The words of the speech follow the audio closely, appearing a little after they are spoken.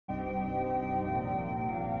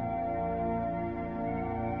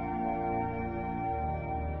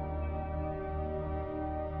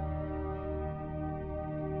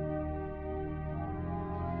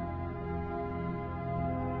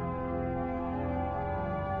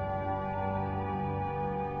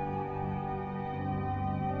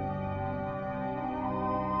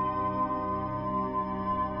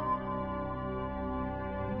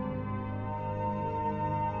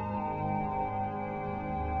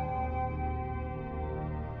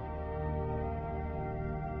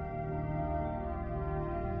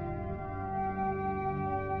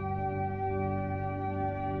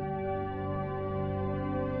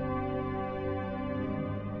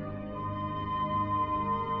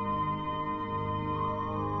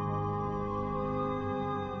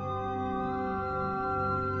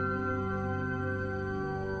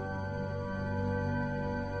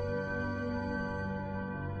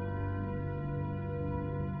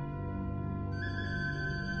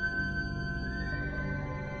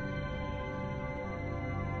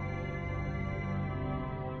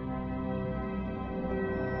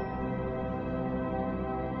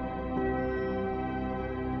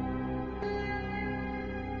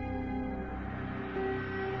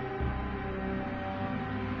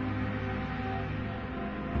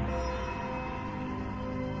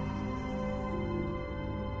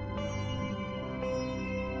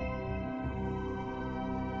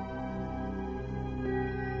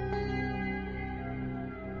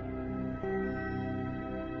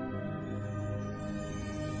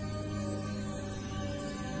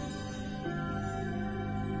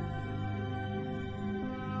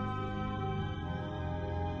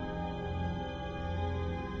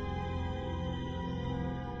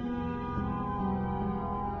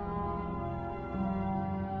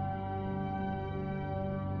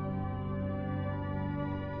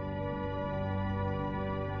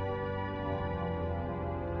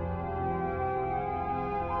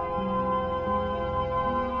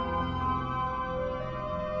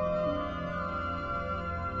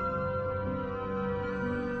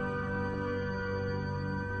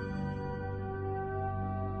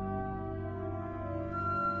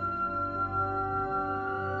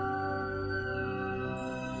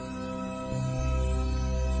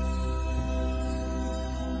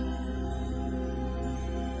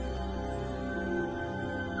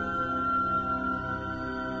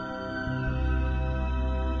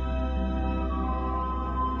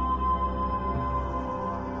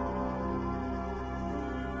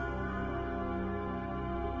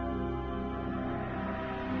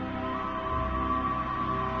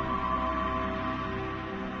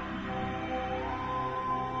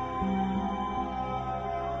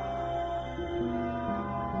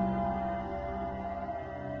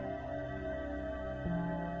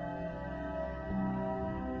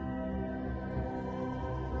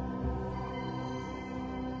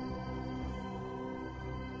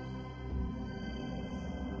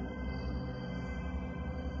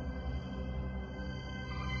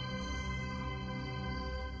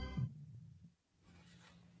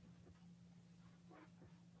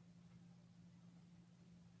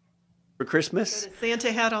for Christmas. Got a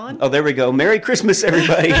Santa hat on. Oh, there we go. Merry Christmas,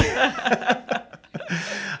 everybody.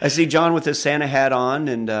 I see John with his Santa hat on,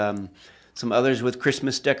 and some others with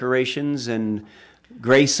Christmas decorations, and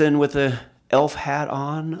Grayson with a elf hat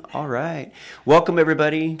on. All right. Welcome,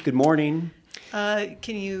 everybody. Good morning.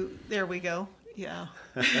 There we go. Yeah.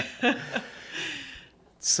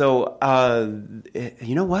 So,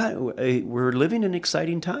 you know what? We're living in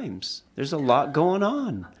exciting times. There's a lot going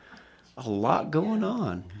on. A lot going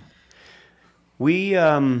on. We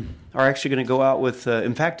are actually going to go out with,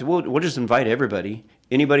 in fact, we'll just invite everybody.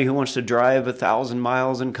 Anybody who wants to drive 1,000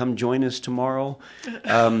 miles and come join us tomorrow,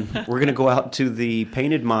 we're going to go out to the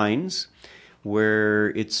Painted Mines, where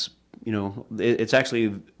it's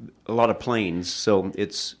actually a lot of plains, so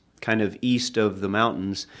it's kind of east of the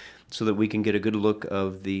mountains, so that we can get a good look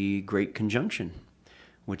of the Great Conjunction,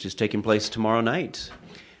 which is taking place tomorrow night.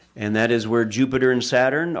 And that is where Jupiter and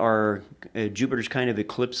Saturn are, Jupiter's kind of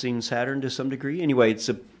eclipsing Saturn to some degree. Anyway, it's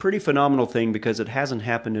a pretty phenomenal thing because it hasn't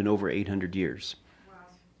happened in over 800 years.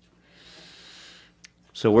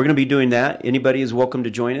 So we're going to be doing that. Anybody is welcome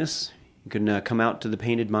to join us. You can come out to the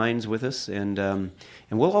Painted Mines with us, and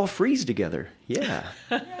we'll all freeze together. Yeah.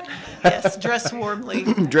 Yes, dress warmly.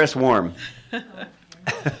 Dress warm.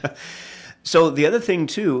 So the other thing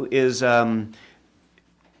too is, in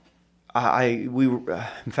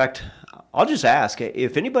fact, I'll just ask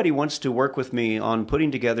if anybody wants to work with me on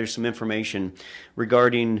putting together some information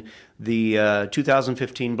regarding the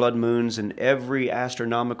 2015 blood moons and every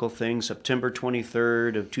astronomical thing, September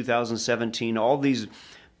 23rd of 2017, all these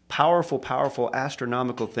powerful, powerful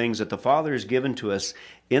astronomical things that the Father has given to us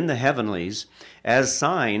in the heavenlies as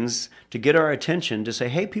signs to get our attention, to say,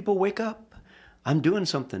 hey, people, wake up. I'm doing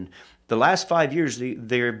something. The last 5 years,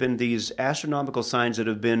 there have been these astronomical signs that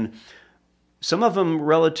have been, some of them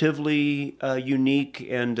relatively unique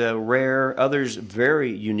and rare, others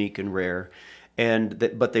very unique and rare,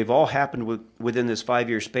 but they've all happened within this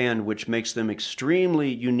 5-year span, which makes them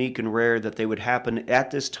extremely unique and rare that they would happen at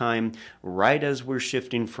this time, right as we're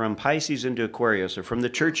shifting from Pisces into Aquarius, or from the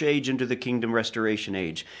church age into the kingdom restoration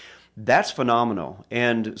age. That's phenomenal.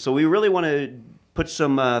 And so we really want to put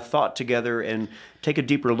some thought together and take a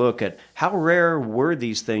deeper look at how rare were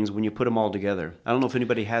these things when you put them all together. I don't know if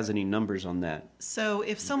anybody has any numbers on that. So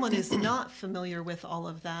if someone is not familiar with all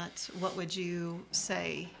of that, what would you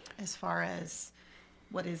say as far as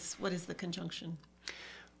what is the conjunction?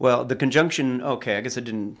 Well, the conjunction, okay, I guess I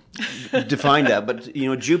didn't define that, but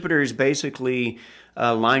Jupiter is basically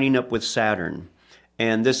lining up with Saturn.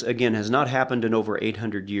 And this, again, has not happened in over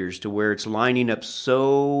 800 years to where it's lining up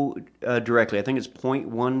so directly. I think it's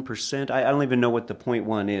 0.1%. I don't even know what the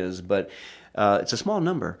 0.1 is, but it's a small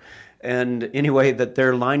number. And anyway, that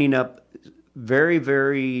they're lining up very,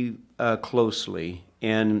 very closely,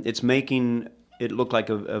 and it's making it look like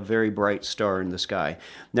a very bright star in the sky.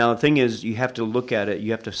 Now, the thing is, you have to look at it, you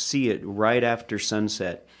have to see it right after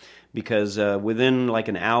sunset, because within like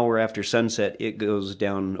an hour after sunset, it goes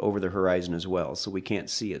down over the horizon as well, so we can't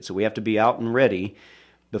see it. So we have to be out and ready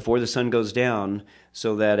before the sun goes down,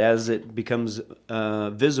 so that as it becomes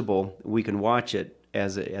visible, we can watch it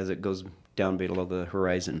as it goes down below the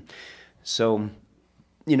horizon. So,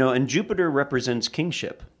 and Jupiter represents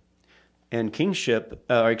kingship, and and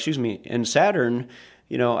Saturn,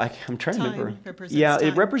 I'm trying to remember. Yeah,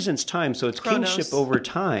 it represents time, so it's Chronos. Kingship over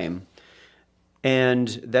time. And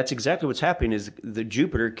that's exactly what's happening, is the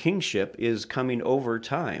Jupiter kingship is coming over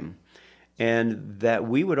time. And that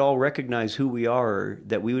we would all recognize who we are,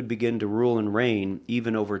 that we would begin to rule and reign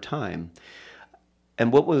even over time.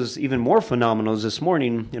 And what was even more phenomenal is this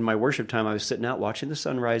morning in my worship time, I was sitting out watching the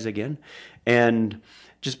sunrise again and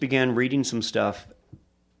just began reading some stuff.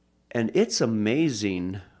 And it's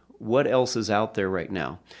amazing what else is out there right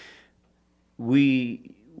now.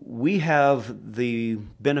 We have the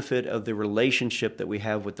benefit of the relationship that we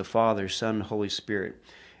have with the Father, Son, Holy Spirit.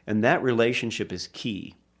 And that relationship is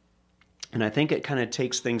key. And I think it kind of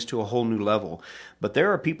takes things to a whole new level. But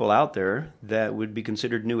there are people out there that would be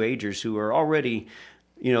considered New Agers who are already,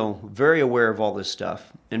 very aware of all this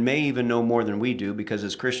stuff and may even know more than we do, because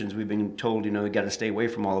as Christians, we've been told, we got to stay away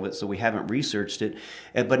from all of it, so we haven't researched it.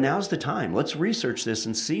 But now's the time. Let's research this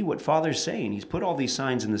and see what Father's saying. He's put all these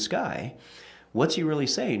signs in the sky. What's he really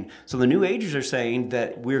saying? So the New Agers are saying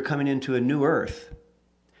that we're coming into a new earth.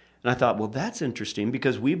 And I thought, well, that's interesting,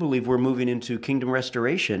 because we believe we're moving into kingdom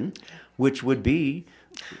restoration, which would be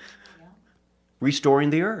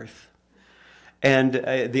restoring the earth. And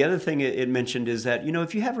the other thing it mentioned is that,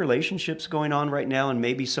 if you have relationships going on right now, and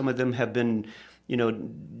maybe some of them have been,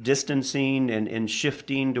 distancing and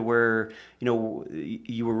shifting to where,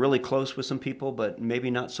 you were really close with some people, but maybe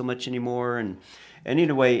not so much anymore. And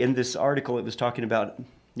anyway, in this article, it was talking about,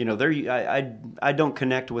 I don't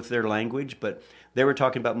connect with their language, but they were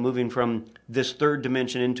talking about moving from this third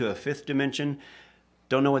dimension into a fifth dimension.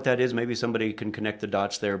 Don't know what that is. Maybe somebody can connect the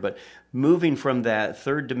dots there. But moving from that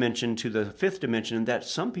third dimension to the fifth dimension, that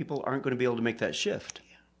some people aren't going to be able to make that shift.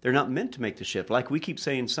 They're not meant to make the shift. Like we keep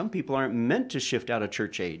saying, some people aren't meant to shift out of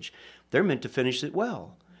church age. They're meant to finish it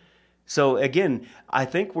well. So again, I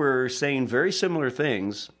think we're saying very similar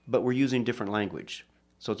things, but we're using different language.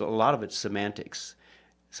 So a lot of it's semantics.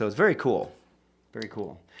 So it's very cool. Very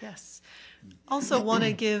cool. Yes. Also want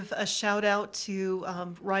to give a shout out to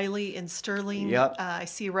Riley and Sterling. Yep. I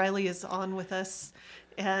see Riley is on with us.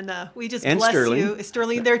 And we just And bless Sterling. you. Is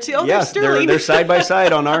Sterling there too? Oh, Yes, there's Sterling. they're side by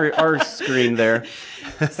side on our screen there.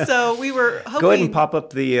 So we were hoping. Go ahead and pop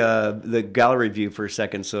up the gallery view for a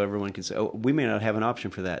second so everyone can say, oh, we may not have an option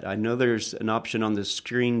for that. I know there's an option on the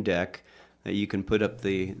screen deck that you can put up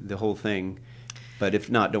the whole thing. But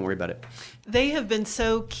if not, don't worry about it. They have been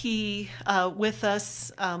so key with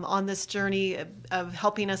us on this journey of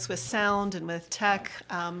helping us with sound and with tech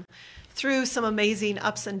through some amazing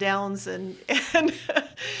ups and downs. And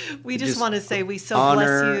we just want to say we so bless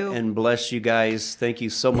you. Honor and bless you guys. Thank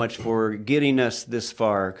you so much for getting us this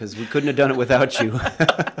far, because we couldn't have done it without you.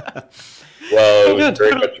 Well, it was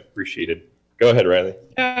very much appreciated. Go ahead, Riley.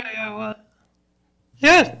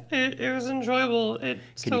 It was enjoyable. It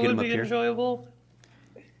still would be enjoyable.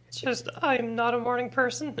 It's just I'm not a morning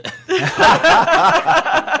person.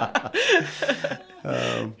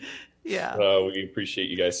 Yeah. We appreciate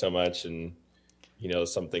you guys so much, and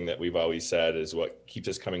something that we've always said is what keeps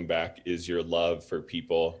us coming back is your love for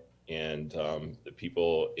people and the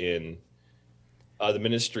people in the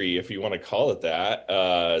ministry, if you want to call it that.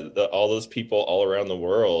 All those people all around the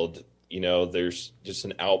world. There's just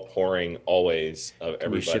an outpouring always of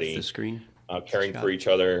Can we everybody shift the screen? caring for each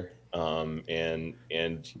other.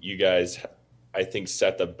 And you guys, I think,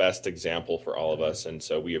 set the best example for all of us. And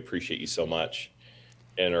so we appreciate you so much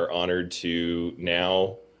and are honored to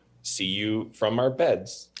now see you from our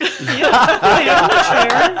beds.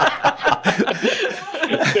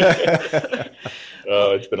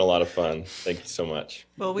 Oh, it's been a lot of fun. Thank you so much.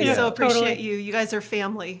 Well, we so appreciate you. You guys are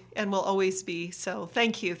family and will always be. So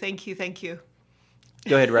thank you. Thank you. Thank you.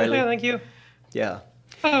 Go ahead, Riley. Yeah, thank you. Yeah.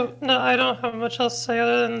 Oh, no, I don't have much else to say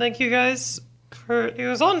other than thank you guys. It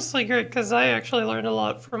was honestly great because I actually learned a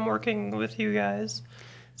lot from working with you guys.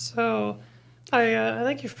 So I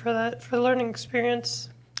thank you for that, for the learning experience.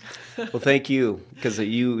 Well, thank you, because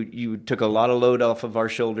you took a lot of load off of our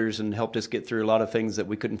shoulders and helped us get through a lot of things that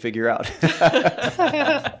we couldn't figure out.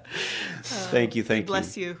 Thank you.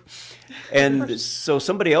 Bless you. And so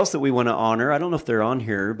somebody else that we want to honor, I don't know if they're on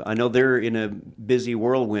here. I know they're in a busy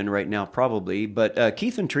whirlwind right now, probably. But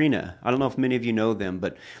Keith and Trina, I don't know if many of you know them,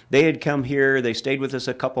 but they had come here. They stayed with us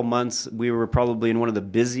a couple months. We were probably in one of the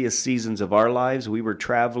busiest seasons of our lives. We were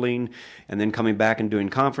traveling and then coming back and doing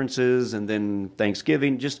conferences and then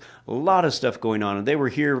Thanksgiving, just a lot of stuff going on. And they were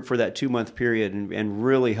here for that 2-month period and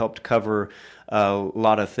really helped cover a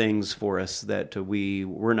lot of things for us that we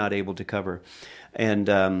were not able to cover. And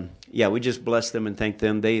we just bless them and thank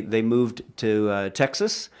them. They moved to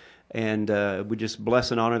Texas, and we just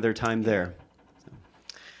bless and honor their time there.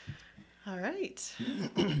 All right.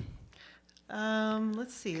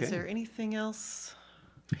 Let's see. Okay. Is there anything else?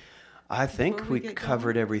 I think Before we we get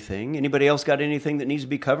covered going? everything. Anybody else got anything that needs to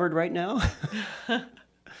be covered right now?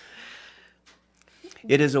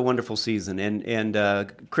 It is a wonderful season,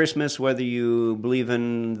 and Christmas, whether you believe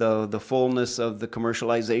in the fullness of the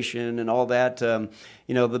commercialization and all that,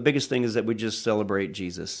 the biggest thing is that we just celebrate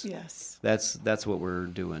Jesus. Yes. That's what we're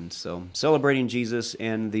doing. So celebrating Jesus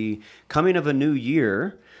and the coming of a new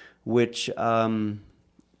year, which, I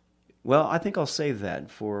think I'll save that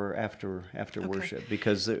for after worship,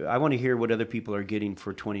 because I want to hear what other people are getting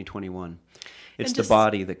for 2021. It's the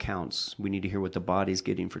body that counts. We need to hear what the body's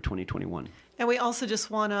getting for 2021. And we also just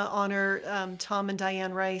want to honor Tom and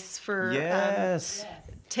Diane Rice for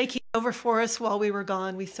taking over for us while we were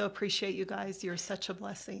gone. We so appreciate you guys. You're such a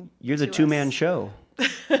blessing. You're the to two-man us. show.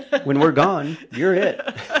 When we're gone, you're it.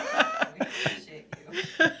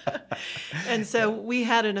 And so we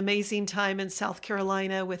had an amazing time in South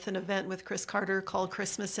Carolina with an event with Chris Carter called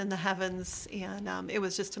Christmas in the Heavens. And it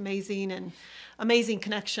was just amazing and amazing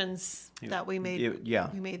connections that we made.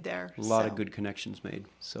 We made there. A lot of good connections made.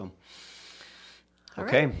 So, all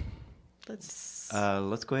okay. Right. Let's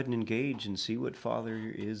go ahead and engage and see what Father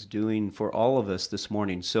is doing for all of us this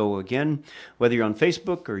morning. So again, whether you're on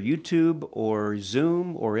Facebook or YouTube or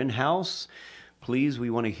Zoom or in-house, please, we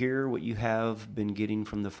want to hear what you have been getting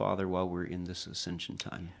from the Father while we're in this ascension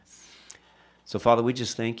time. So, Father, we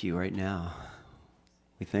just thank you right now.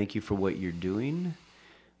 We thank you for what you're doing,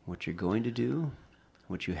 what you're going to do,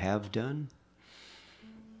 what you have done.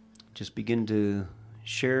 Just begin to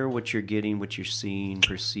share what you're getting, what you're seeing,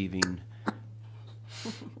 perceiving.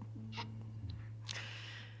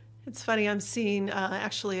 It's funny, I'm seeing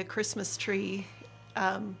actually a Christmas tree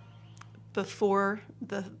before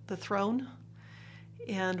the throne,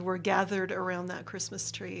 and we're gathered around that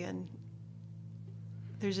Christmas tree, and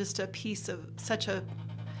there's just a piece of such a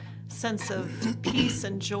sense of peace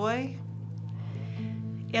and joy.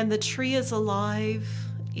 And the tree is alive,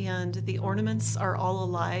 and the ornaments are all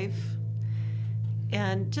alive.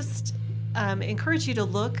 And just encourage you to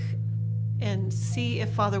look and see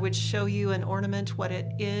if Father would show you an ornament, what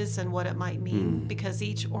it is and what it might mean, because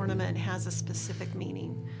each ornament has a specific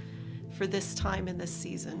meaning for this time in this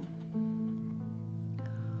season.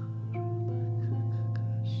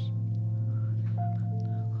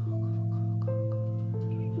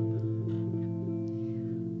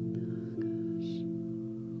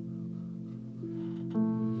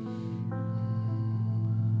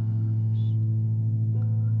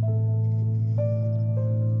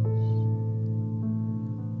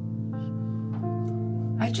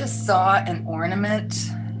 I just saw an ornament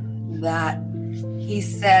that he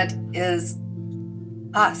said is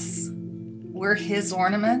us. We're his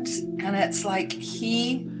ornament, and it's like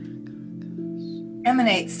he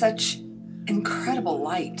emanates such incredible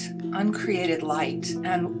light, uncreated light,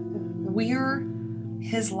 and we're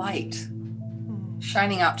his light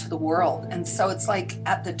shining out to the world. And so it's like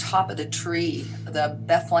at the top of the tree, the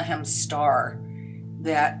Bethlehem star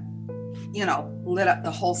that, lit up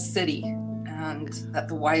the whole city, and that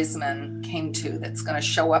the wise men came to, that's going to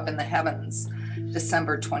show up in the heavens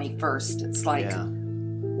December 21st. It's like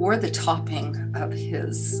we're the topping of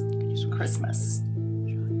his Christmas.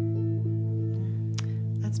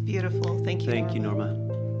 That's beautiful. Thank you, Thank you, Norma.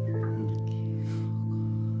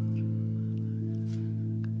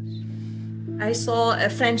 I saw a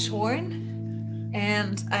French horn,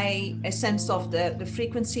 and a sense of the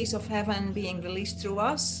frequencies of heaven being released through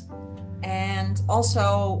us. And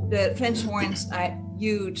also the French horns are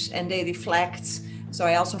huge and they reflect. So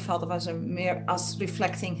I also felt it was us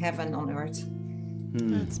reflecting heaven on earth.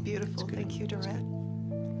 That's beautiful. Thank you, Dorette.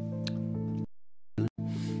 It's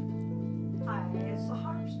the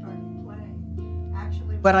harp starting playing.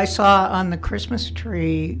 Actually, what I saw on the Christmas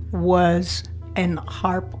tree was an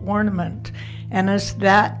harp ornament. And as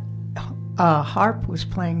that harp was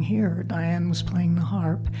playing here, Diane was playing the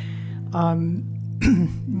harp,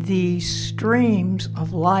 the streams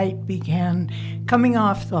of light began coming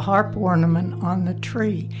off the harp ornament on the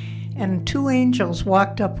tree. And two angels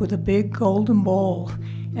walked up with a big golden bowl,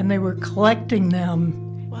 and they were collecting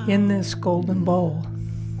them in this golden bowl.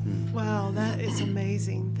 Wow, that is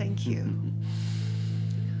amazing. Thank you.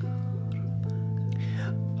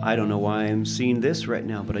 I don't know why I'm seeing this right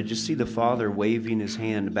now, but I just see the Father waving his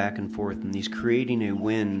hand back and forth, and he's creating a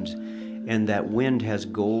wind, and that wind has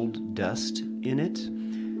gold dust in it,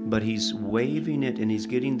 but he's waving it and he's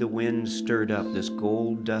getting the wind stirred up, this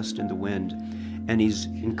gold dust in the wind, and he's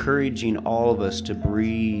encouraging all of us to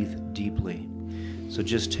breathe deeply. So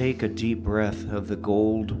just take a deep breath of the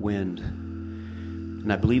gold wind,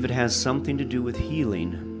 and I believe it has something to do with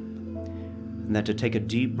healing, and that to take a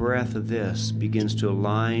deep breath of this begins to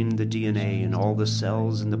align the DNA and all the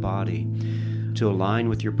cells in the body to align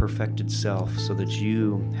with your perfected self so that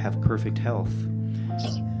you have perfect health.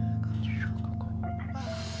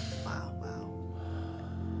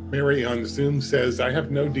 Mary on Zoom says, I have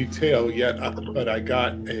no detail yet, but I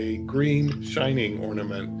got a green shining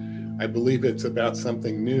ornament. I believe it's about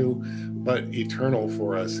something new, but eternal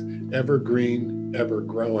for us. Evergreen, ever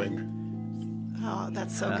growing. Oh,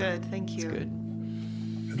 that's so good. Thank you.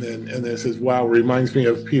 That's good. And this is, wow, reminds me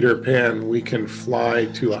of Peter Pan. We can fly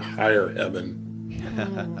to a higher heaven.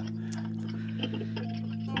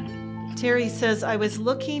 Terry says, I was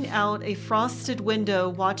looking out a frosted window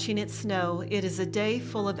watching it snow. It is a day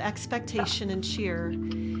full of expectation and cheer.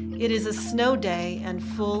 It is a snow day and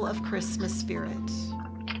full of Christmas spirit.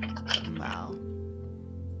 Wow.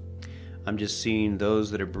 I'm just seeing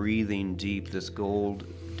those that are breathing deep this gold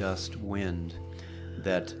dust wind,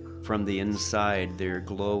 that from the inside they're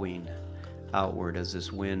glowing outward as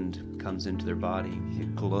this wind comes into their body.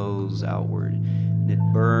 It glows outward and it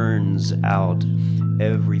burns out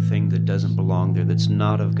everything that doesn't belong there, that's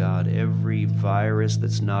not of God, every virus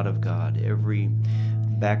that's not of God, every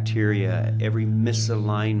bacteria, every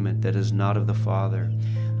misalignment that is not of the Father.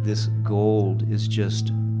 This gold is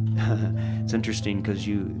just it's interesting because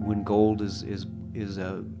when gold is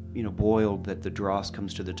boiled, that the dross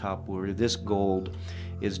comes to the top, where this gold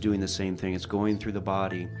is doing the same thing. It's going through the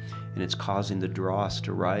body and it's causing the dross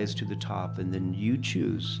to rise to the top, and then you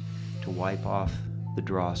choose to wipe off the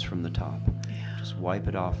dross from the top. Yeah. Just wipe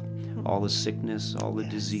it off. All the sickness, all the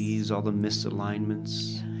disease, all the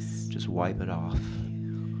misalignments, just wipe it off.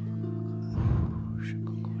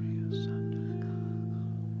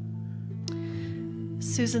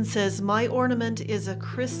 Susan says, my ornament is a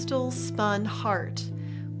crystal spun heart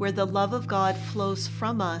where the love of God flows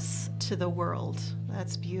from us to the world.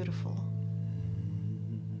 That's beautiful.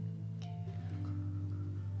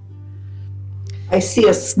 I see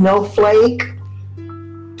a snowflake.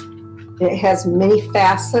 It has many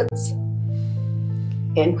facets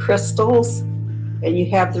and crystals, and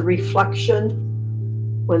you have the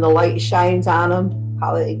reflection when the light shines on them,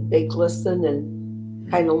 how they glisten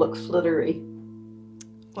and kind of look flittery.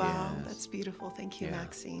 Wow, that's beautiful. Thank you,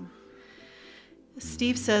 Maxine.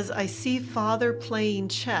 Steve says, I see Father playing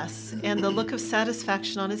chess and the look of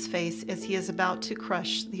satisfaction on his face as he is about to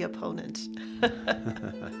crush the opponent.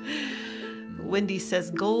 Wendy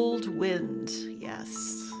says, gold wind.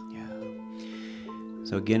 Yes. Yeah.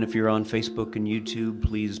 So again, if you're on Facebook and YouTube,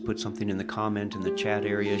 please put something in the comment in the chat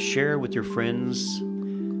area. Share with your friends.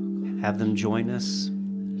 Have them join us.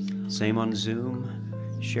 Same on Zoom.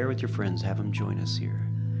 Share with your friends. Have them join us here.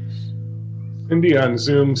 Cindy on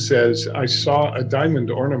Zoom says, I saw a diamond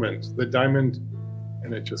ornament. The diamond,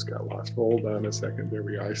 and it just got lost. Hold on a second. There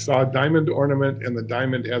we are. I saw a diamond ornament, and the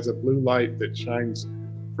diamond has a blue light that shines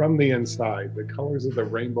from the inside. The colors of the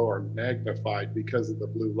rainbow are magnified because of the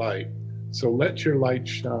blue light. So let your light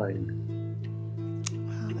shine.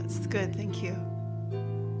 Wow, that's good. Thank you.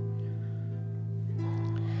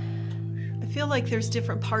 I feel like there's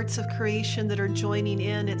different parts of creation that are joining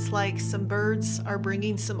in. It's like some birds are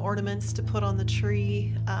bringing some ornaments to put on the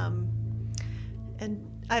tree. And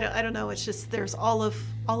I don't know, it's just there's all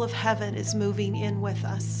of heaven is moving in with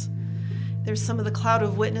us. There's some of the cloud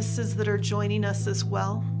of witnesses that are joining us as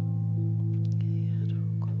well.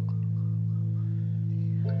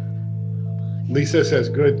 Lisa says,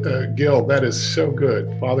 good, Gil, that is so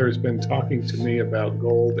good. Father has been talking to me about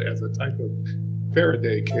gold as a type of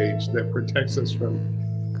Faraday cage that protects us from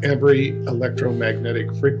every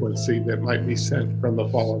electromagnetic frequency that might be sent from the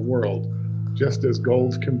fallen world, just as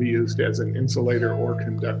gold can be used as an insulator or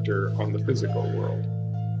conductor on the physical world.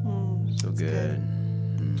 So good.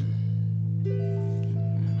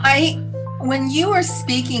 When you were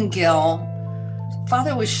speaking, Gil,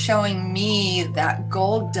 Father was showing me that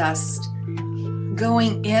gold dust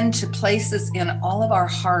going into places in all of our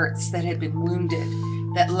hearts that had been wounded,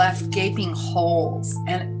 that left gaping holes,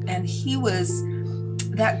 and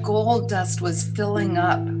that gold dust was filling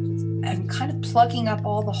up and kind of plugging up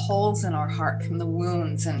all the holes in our heart from the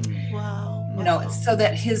wounds, and so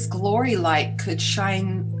that his glory light could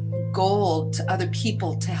shine gold to other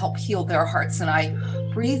people to help heal their hearts. And I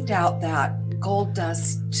breathed out that gold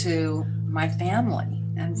dust to my family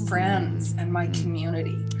and friends and my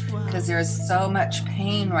community, because there's so much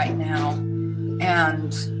pain right now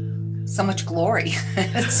and so much glory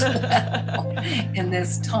as well in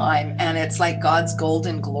this time. And it's like God's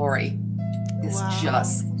golden glory is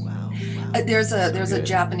there's a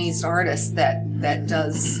Japanese artist that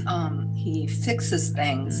does he fixes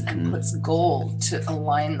things and puts gold to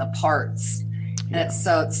align the parts. And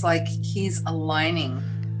it's like he's aligning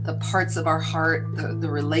the parts of our heart, the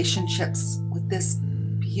relationships with this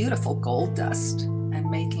beautiful gold dust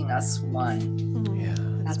and making us one. Yeah.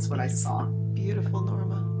 That's what I saw. Beautiful,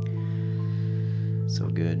 Norma. So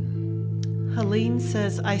good. Helene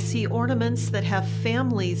says, I see ornaments that have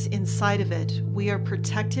families inside of it. We are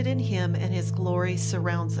protected in him and his glory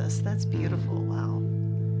surrounds us. That's beautiful. Wow.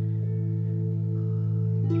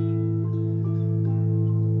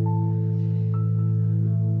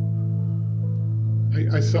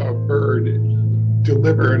 I saw a bird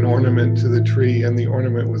deliver an ornament to the tree, and the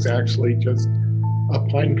ornament was actually just a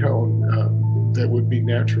pine cone that would be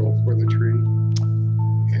natural for the tree.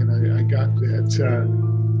 And I got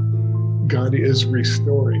that God is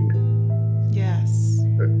restoring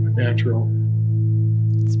the natural.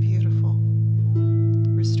 It's beautiful.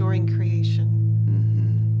 Restoring creation.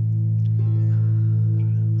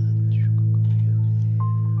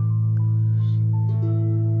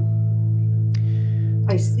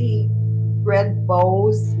 I see red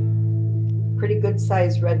bows, pretty good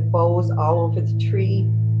sized red bows all over the tree,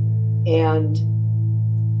 and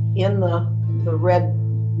in the red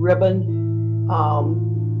ribbon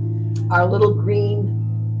are little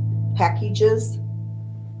green packages,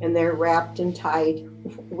 and they're wrapped and tied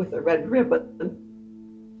with a red ribbon.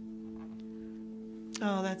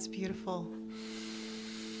 Oh, that's beautiful.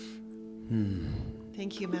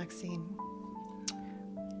 Thank you, Maxine.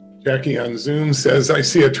 Jackie on Zoom says, I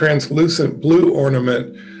see a translucent blue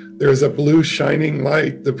ornament. There's a blue shining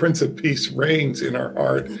light. The Prince of Peace reigns in our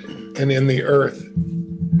heart and in the earth.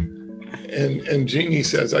 And Jeannie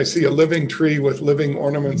says, I see a living tree with living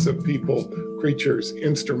ornaments of people, creatures,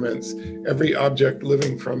 instruments, every object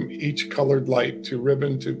living from each colored light to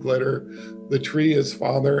ribbon to glitter. The tree is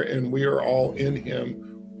Father, and we are all in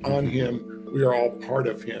him, on him. We are all part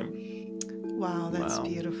of him. Wow, that's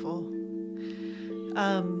beautiful.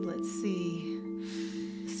 Let's see.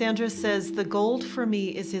 Sandra says, the gold for me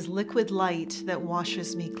is his liquid light that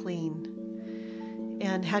washes me clean.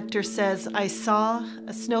 And Hector says, I saw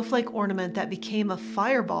a snowflake ornament that became a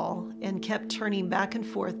fireball and kept turning back and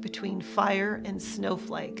forth between fire and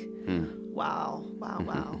snowflake. Wow, wow,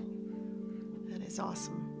 wow. That is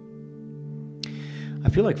awesome. I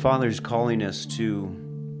feel like Father's calling us to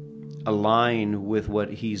align with what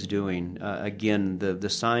he's doing. Again, the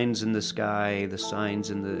signs in the sky, the signs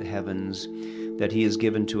in the heavens that he has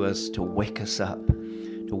given to us to wake us up.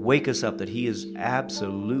 To wake us up that he is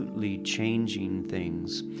absolutely changing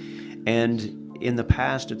things. And in the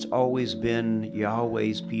past, it's always been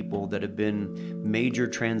Yahweh's people that have been major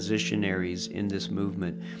transitionaries in this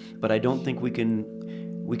movement. But I don't think we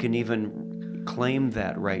can even claim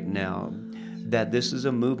that right now, that this is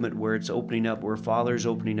a movement where it's opening up, where Father's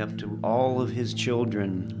opening up to all of his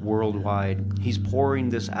children worldwide. He's pouring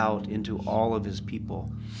this out into all of his people.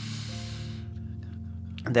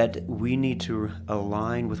 That we need to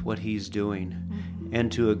align with what he's doing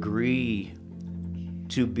and to agree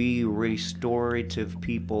to be restorative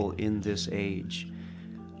people in this age.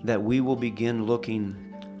 That we will begin looking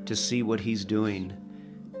to see what he's doing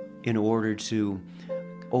in order to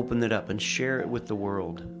open it up and share it with the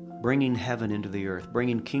world, bringing heaven into the earth,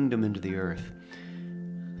 bringing kingdom into the earth.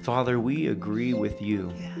 Father, we agree with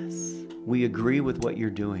you. Yes. We agree with what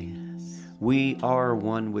you're doing. Yes. We are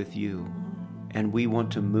one with you. And we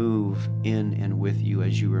want to move in and with you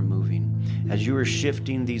as you are moving. As you are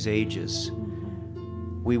shifting these ages,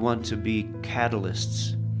 we want to be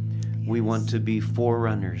catalysts. We want to be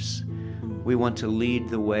forerunners. We want to lead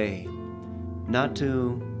the way, not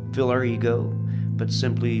to fill our ego, but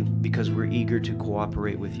simply because we're eager to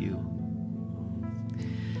cooperate with you.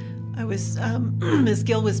 I was, as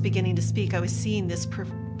Gil was beginning to speak, I was seeing this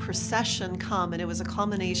procession come, and it was a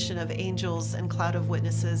combination of angels and cloud of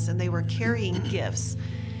witnesses, and they were carrying gifts.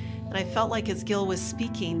 And I felt like as Gil was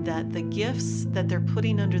speaking that the gifts that they're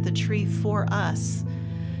putting under the tree for us,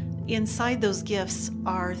 inside those gifts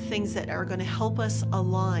are things that are going to help us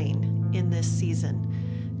align in this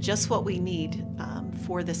season, just what we need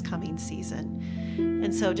for this coming season.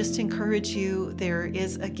 And so just to encourage you, there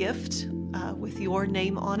is a gift with your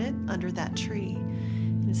name on it under that tree.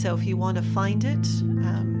 And so if you want to find it,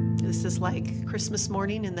 this is like Christmas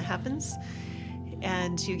morning in the heavens,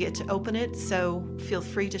 and you get to open it. So feel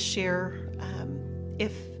free to share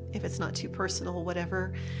if it's not too personal,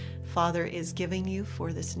 whatever Father is giving you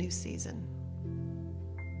for this new season.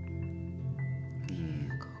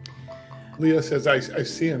 Leah says, I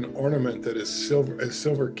see an ornament that is a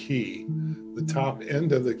silver key. The top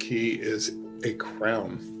end of the key is a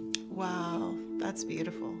crown. Wow, that's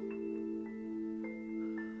beautiful.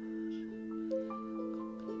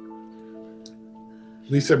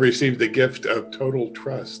 Lisa received the gift of total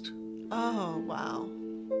trust. Oh, wow.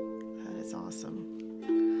 That is awesome.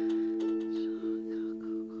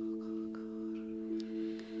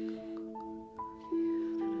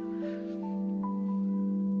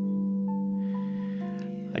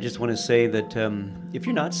 I just want to say that if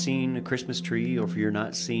you're not seeing a Christmas tree, or if you're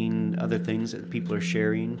not seeing other things that people are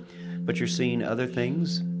sharing, but you're seeing other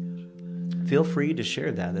things, feel free to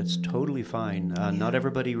share that. That's totally fine. Not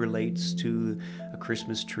everybody relates to a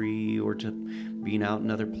Christmas tree or to being out in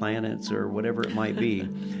other planets or whatever it might be.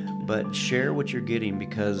 But share what you're getting,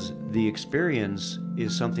 because the experience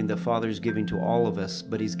is something that Father's giving to all of us,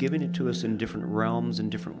 but he's giving it to us in different realms and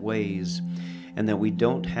different ways, and that we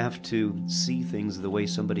don't have to see things the way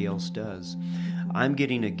somebody else does. I'm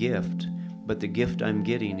getting a gift, but the gift I'm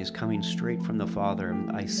getting is coming straight from the Father.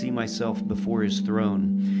 I see myself before his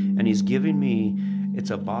throne, and he's giving me,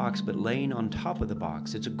 it's a box, but laying on top of the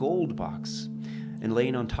box, it's a gold box. And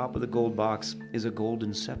laying on top of the gold box is a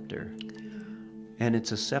golden scepter. And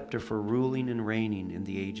it's a scepter for ruling and reigning in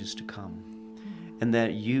the ages to come. And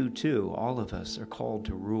that you too, all of us, are called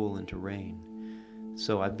to rule and to reign.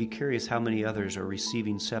 So I'd be curious how many others are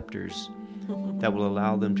receiving scepters that will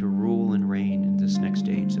allow them to rule and reign in this next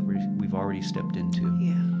age that we've already stepped into.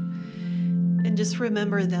 Yeah. And just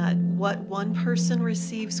remember that what one person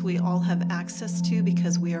receives, we all have access to,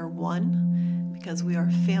 because we are one, because we are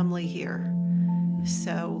family here.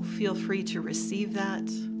 So feel free to receive that.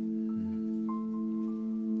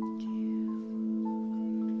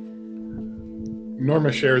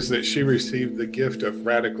 Norma shares that she received the gift of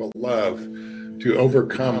radical love to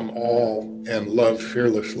overcome all and love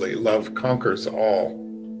fearlessly. Love conquers all.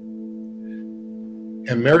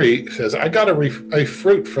 And Mary says, I got a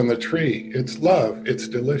fruit from the tree. It's love. It's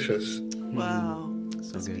delicious. Wow,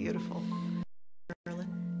 So that's good. beautiful.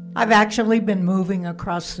 I've actually been moving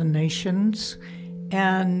across the nations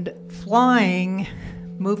and flying,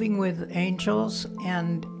 moving with angels,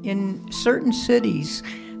 and in certain cities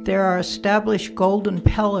there are established golden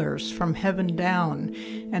pillars from heaven down,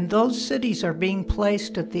 and those cities are being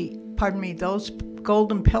placed at those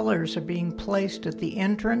golden pillars are being placed at the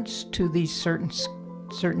entrance to these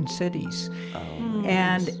certain cities.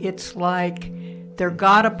 And it's like they're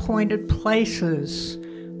God-appointed places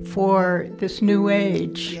for this new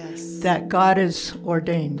age that God has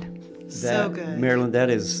ordained. So good. Marilyn, that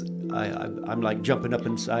is, I'm like jumping up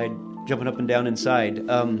and down inside.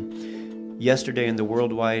 Yesterday in the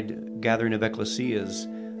worldwide gathering of ecclesias,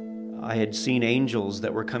 I had seen angels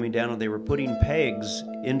that were coming down and they were putting pegs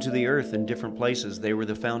into the earth in different places. They were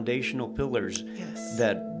the foundational pillars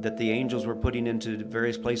that the angels were putting into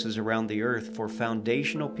various places around the earth for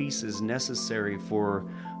foundational pieces necessary for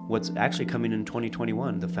what's actually coming in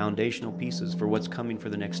 2021, the foundational pieces for what's coming for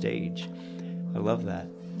the next age. I love that.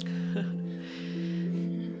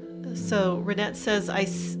 So Renette says, I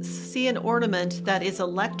see an ornament that is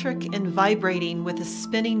electric and vibrating with a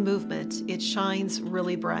spinning movement. It shines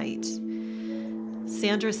really bright.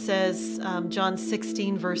 Sandra says, John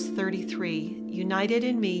 16, verse 33, united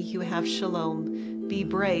in me you have shalom. Be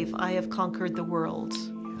brave, I have conquered the world.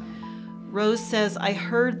 Rose says, I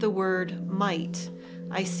heard the word might.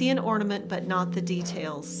 I see an ornament, but not the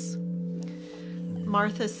details.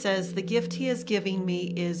 Martha says, the gift he is giving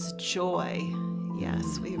me is joy.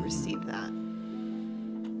 Yes, we received that.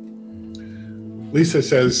 Lisa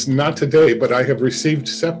says, not today, but I have received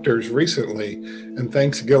scepters recently. And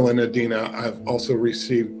thanks, Gil and Adina, I've also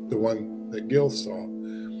received the one that Gil saw.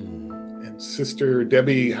 And Sister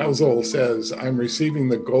Debbie Housel says, I'm receiving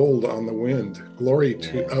the gold on the wind, glory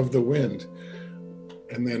of the wind.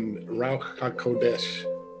 And then Rauch HaKodesh.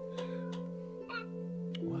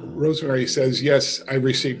 Rosemary says, yes, I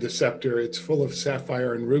received the scepter. It's full of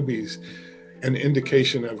sapphire and rubies, an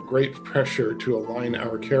indication of great pressure to align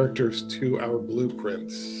our characters to our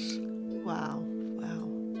blueprints. Wow, wow.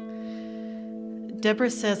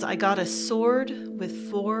 Deborah says, I got a sword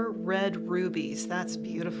with 4 red rubies. That's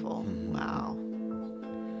beautiful. Wow.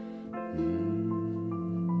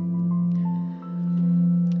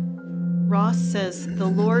 Ross says, the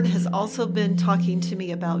Lord has also been talking to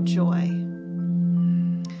me about joy.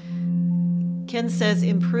 Ken says,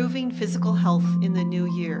 improving physical health in the new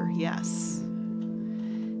year. Yes.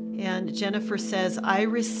 And Jennifer says, I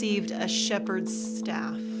received a shepherd's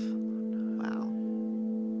staff. Wow.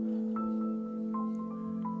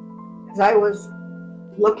 As I was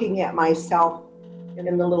looking at myself in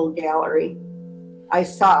the little gallery, I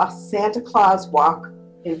saw Santa Claus walk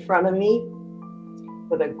in front of me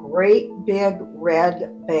with a great big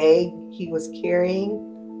red bag he was carrying.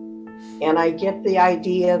 And I get the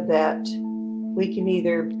idea that we can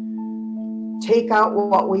either take out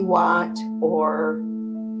what we want or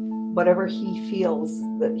whatever he feels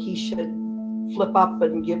that he should flip up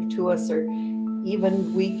and give to us, or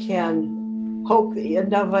even we can poke the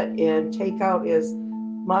end of it and take out as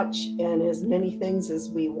much and as many things as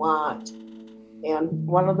we want. And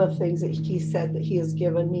one of the things that he said that he has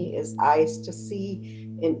given me is eyes to see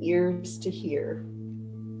and ears to hear.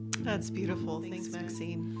 That's beautiful. Thanks,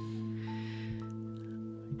 Maxine.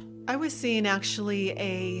 I was seeing actually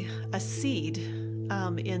a seed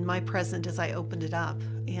in my present as I opened it up,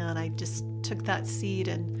 and I just took that seed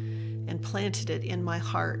and planted it in my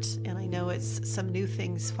heart. And I know it's some new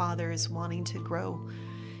things Father is wanting to grow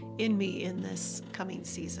in me in this coming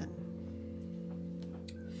season.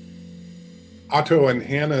 Otto and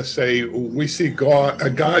Hannah say, we see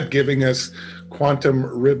God giving us quantum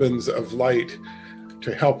ribbons of light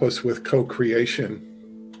to help us with co-creation.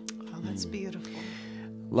 Oh, that's beautiful.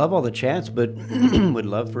 Love all the chats, but would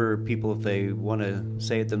love for people, if they want to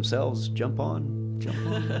say it themselves, jump on.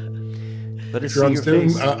 Let us If you're on see your Zoom,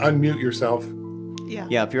 face. unmute yourself.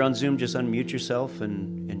 Yeah, if you're on Zoom, just unmute yourself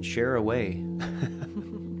and share away.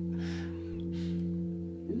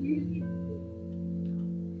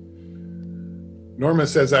 Norma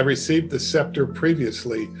says, I received the scepter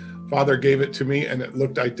previously. Father gave it to me and it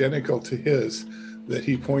looked identical to his that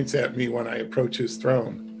he points at me when I approach his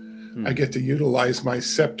throne. I get to utilize my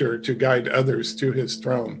scepter to guide others to his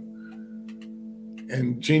throne.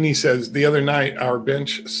 And Jeannie says, the other night our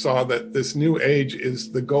bench saw that this new age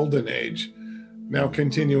is the golden age, now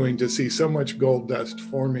continuing to see so much gold dust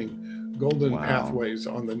forming golden pathways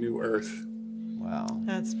on the new earth. Wow.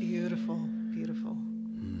 That's beautiful, beautiful.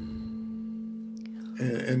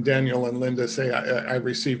 And Daniel and Linda say, I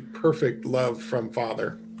received perfect love from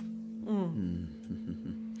Father.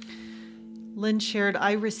 Lynn shared,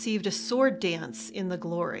 I received a sword dance in the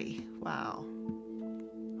glory. Wow.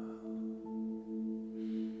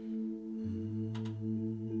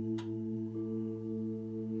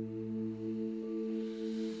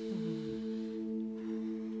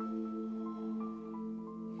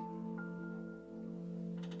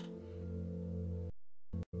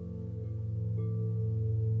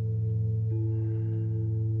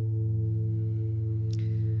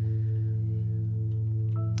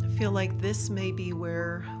 I feel like this may be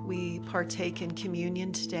where we partake in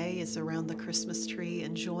communion today, is around the Christmas tree,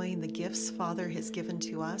 enjoying the gifts Father has given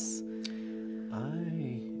to us.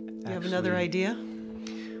 You have another idea?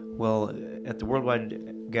 Well, at the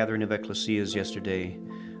Worldwide Gathering of Ecclesias yesterday,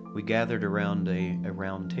 we gathered around a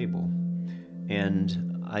round table.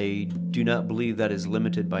 And I do not believe that is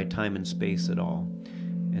limited by time and space at all.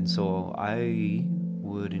 And so I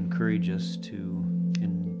would encourage us to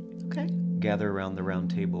gather around the round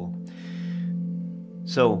table.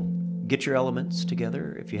 So get your elements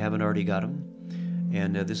together if you haven't already got them.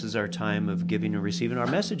 And this is our time of giving and receiving. Our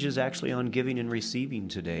message is actually on giving and receiving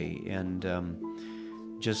today, and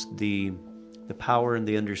just the power and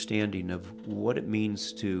the understanding of what it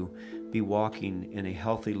means to be walking in a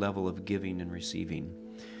healthy level of giving and receiving.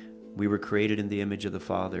 We were created in the image of the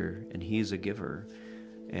Father, and He's a giver,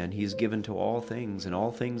 and He's given to all things, and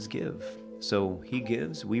all things give. So He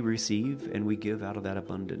gives, we receive, and we give out of that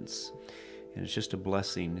abundance. And it's just a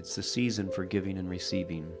blessing. It's the season for giving and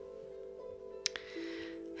receiving.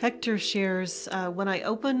 Hector shares, when I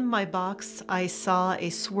opened my box, I saw a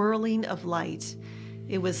swirling of light.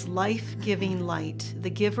 It was life-giving light. The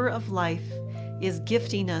giver of life is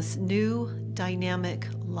gifting us new, dynamic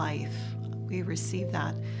life. We receive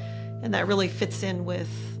that. And that really fits in with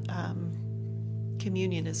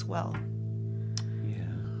communion as well.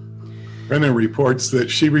 Brenna reports that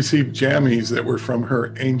she received jammies that were from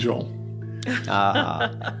her angel.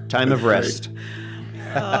 Time of rest.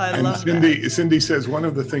 Oh, I love that. Cindy says, one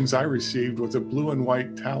of the things I received was a blue and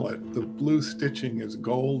white tallit. The blue stitching is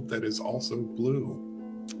gold that is also blue.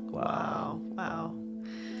 Wow. Wow.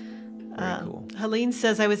 Very cool. Helene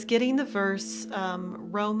says, I was getting the verse,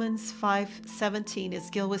 Romans 5:17, as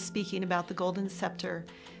Gil was speaking about the golden scepter,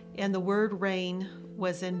 and the word reign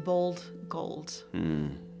was in bold gold.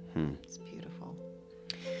 It's beautiful.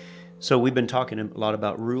 So we've been talking a lot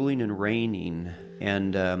about ruling and reigning,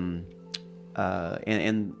 and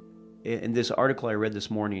in this article I read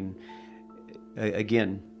this morning,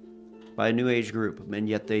 again, by a new age group, and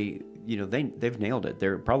yet they've nailed it.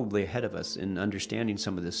 They're probably ahead of us in understanding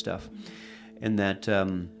some of this stuff, and that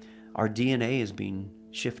our DNA is being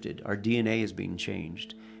shifted, our DNA is being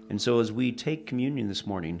changed. And so as we take communion this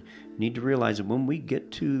morning, we need to realize that when we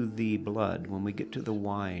get to the blood, when we get to the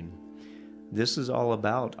wine, this is all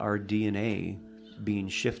about our DNA being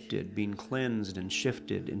shifted, being cleansed and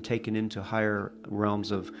shifted and taken into higher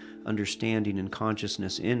realms of understanding and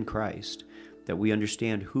consciousness in Christ, that we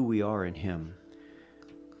understand who we are in Him.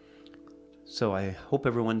 So I hope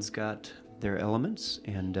everyone's got their elements.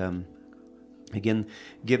 And again,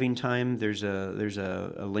 giving time, there's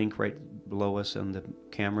a link right below us on the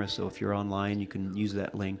camera. So if you're online, you can use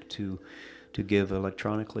that link to give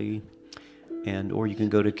electronically, or you can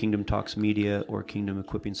go to Kingdom Talks Media or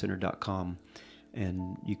KingdomEquippingCenter.com,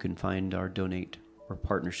 and you can find our donate or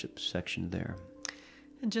partnership section there.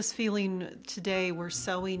 And just feeling today we're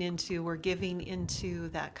giving into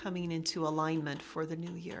that, coming into alignment for the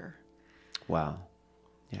new year. Wow.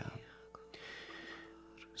 Yeah.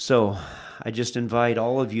 So I just invite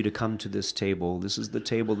all of you to come to this table. This is the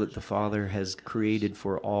table that the Father has created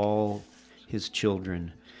for all His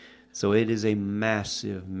children. So it is a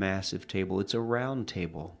massive, massive table. It's a round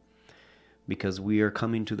table, because we are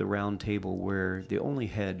coming to the round table where the only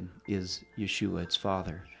head is Yeshua, its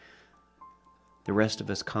Father. The rest of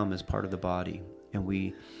us come as part of the body, and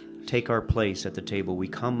we take our place at the table. We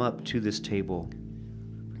come up to this table,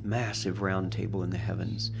 massive round table in the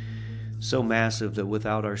heavens. So massive that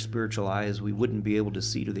without our spiritual eyes, we wouldn't be able to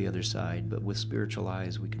see to the other side, but with spiritual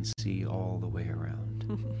eyes, we can see all the way around.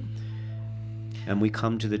 And we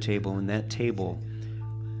come to the table, and that table,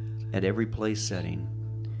 at every place setting,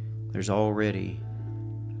 there's already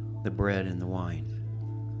the bread and the wine.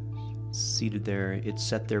 It's seated there, it's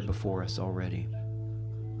set there before us already.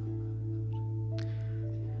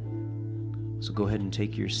 So go ahead and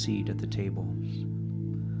take your seat at the table.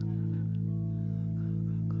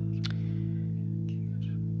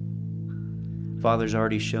 Father's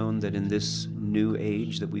already shown that in this new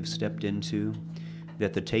age that we've stepped into,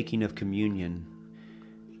 that the taking of communion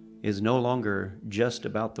is no longer just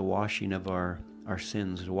about the washing of our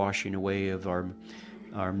sins, the washing away of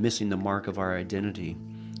our missing the mark of our identity,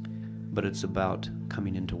 but it's about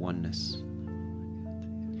coming into oneness.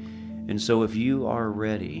 And so if you are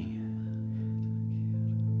ready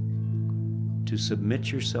to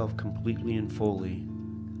submit yourself completely and fully,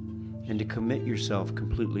 and to commit yourself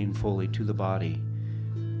completely and fully to the body,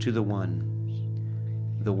 to the one,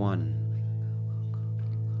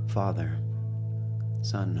 Father,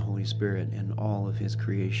 Son, and Holy Spirit, and all of His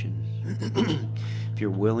creation. If you're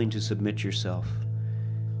willing to submit yourself,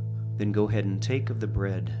 then go ahead and take of the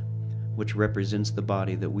bread, which represents the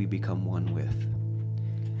body that we become one with.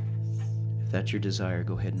 If that's your desire,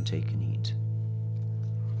 go ahead and take and eat.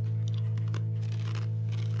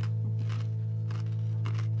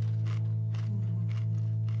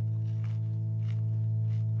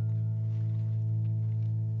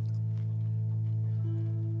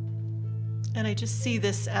 And I just see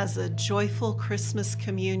this as a joyful Christmas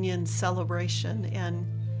communion celebration. And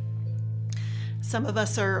some of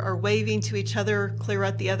us are waving to each other clear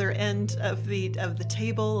at the other end of the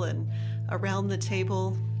table, and around the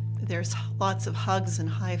table there's lots of hugs and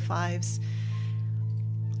high fives.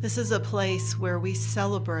 This is a place where we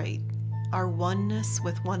celebrate our oneness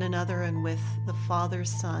with one another and with the Father,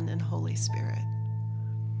 Son, and Holy Spirit.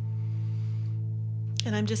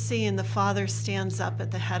 And I'm just seeing the Father stands up at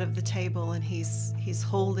the head of the table, and he's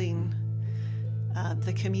holding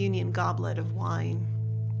the communion goblet of wine.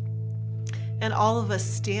 And all of us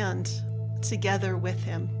stand together with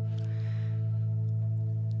him.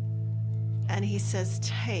 And he says,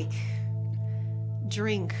 take,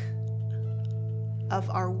 drink of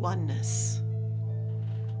our oneness.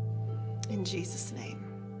 In Jesus' name.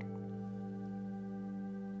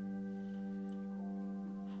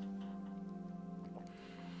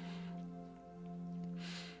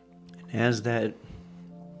 As that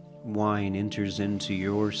wine enters into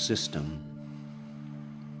your system,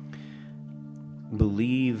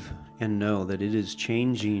 believe and know that it is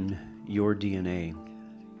changing your DNA,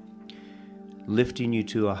 lifting you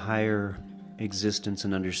to a higher existence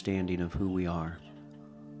and understanding of who we are.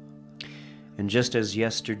 And just as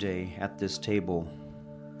yesterday at this table,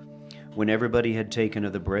 when everybody had taken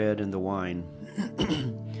of the bread and the wine,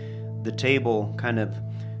 the table kind of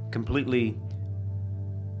completely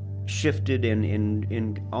shifted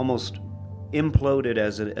and almost imploded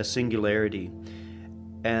as a singularity,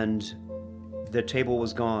 and the table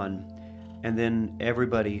was gone, and then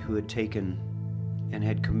everybody who had taken and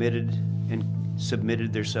had committed and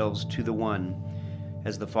submitted themselves to the one,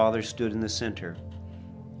 as the Father stood in the center,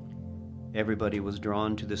 everybody was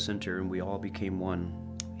drawn to the center, and we all became one.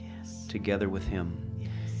 Yes. Together with him. Yes.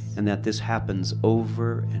 And that this happens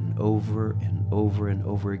over and over and over and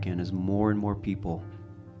over again as more and more people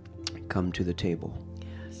come to the table.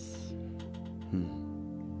 Yes.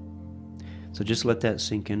 So just let that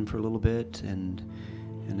sink in for a little bit, and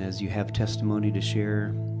as you have testimony to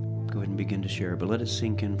share, go ahead and begin to share. But let it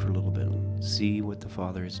sink in for a little bit. See what the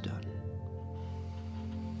Father has done.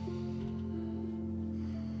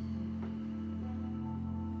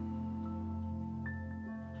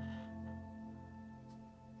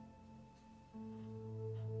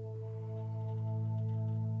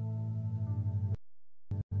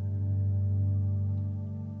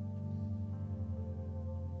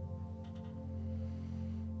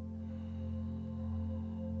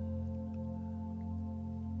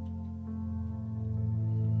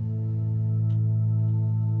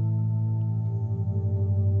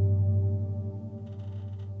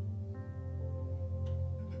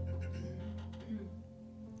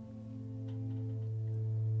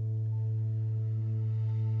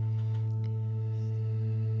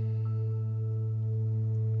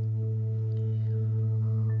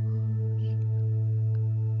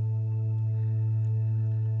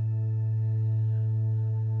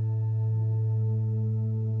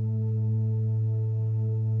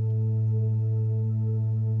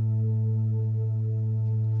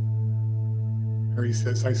 He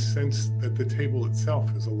says, I sense that the table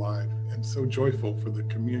itself is alive and so joyful for the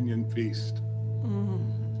communion feast.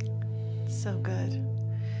 So good.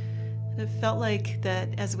 And it felt like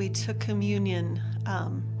that as we took communion,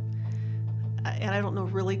 and I don't know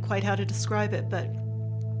really quite how to describe it, but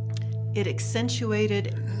it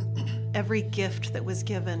accentuated every gift that was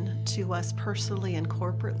given to us personally and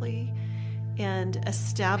corporately, and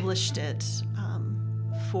established it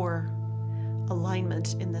for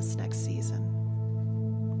alignment in this next season.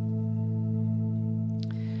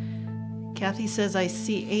 Kathy says, I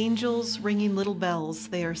see angels ringing little bells.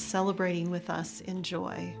 They are celebrating with us in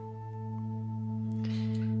joy.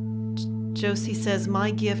 Josie says, my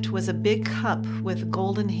gift was a big cup with a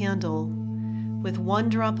golden handle with 1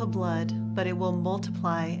 drop of blood, but it will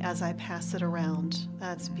multiply as I pass it around.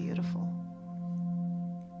 That's beautiful.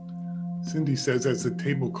 Cindy says, as the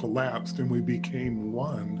table collapsed and we became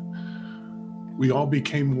one, we all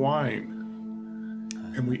became wine.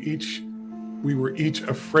 And we were each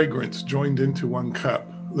a fragrance joined into one cup.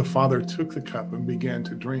 The Father took the cup and began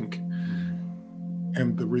to drink,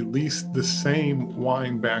 and released the same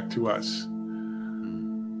wine back to us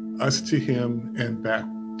to him and back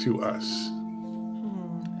to us.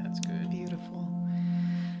 That's good. Beautiful.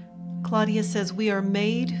 Claudia says, we are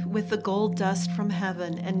made with the gold dust from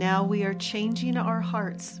heaven, and now we are changing our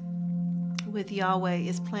hearts with Yahweh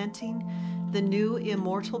is planting the new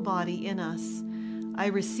immortal body in us. I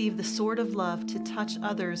receive the sword of love to touch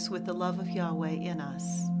others with the love of Yahweh in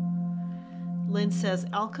us. Lynn says,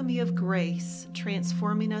 alchemy of grace,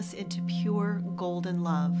 transforming us into pure golden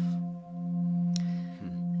love.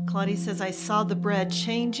 Claudia says, I saw the bread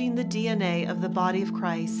changing the DNA of the body of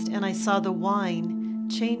Christ, and I saw the wine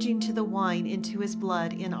changing to the wine into his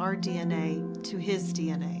blood in our DNA to his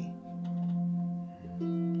DNA.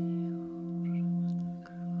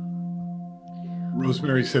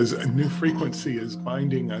 Rosemary says, a new frequency is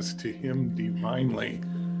binding us to him divinely.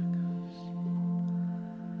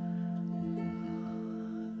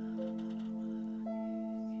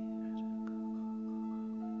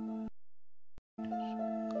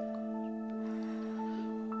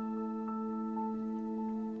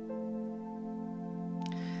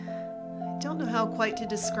 I don't know how quite to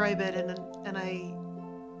describe it, and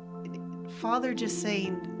Father just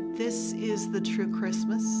saying, this is the true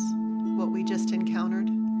Christmas, what we just encountered,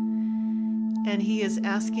 and he is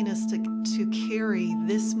asking us to carry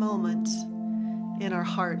this moment in our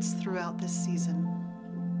hearts throughout this season.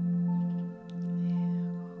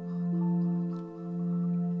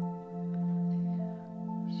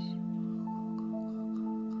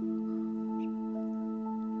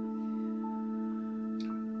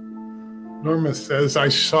 Norma says, I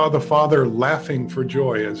saw the Father laughing for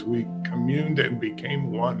joy as we communed and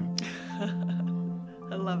became one.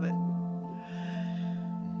 I love it.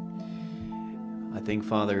 I think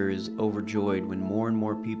Father is overjoyed when more and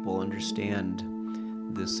more people understand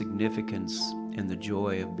the significance and the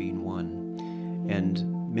joy of being one.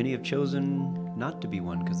 And many have chosen not to be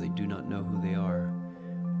one because they do not know who they are.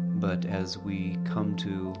 But as we come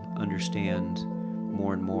to understand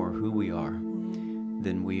more and more who we are,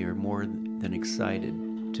 then we are more than excited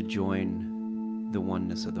to join the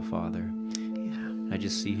oneness of the Father. I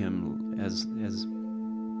just see him as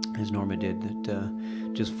Norma did, that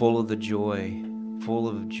just full of joy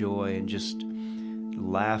and just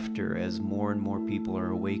laughter as more and more people are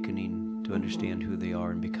awakening to understand who they are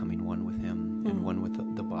and becoming one with him and one with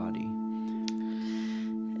the body.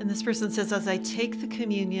 And this person says, as I take the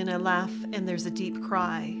communion, I laugh and there's a deep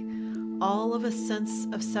cry. All of a sense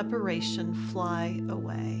of separation fly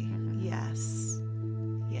away. Yes.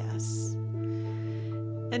 Yes.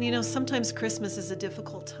 And you know, sometimes Christmas is a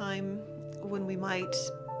difficult time when we might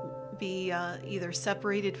be either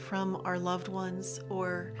separated from our loved ones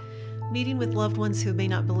or meeting with loved ones who may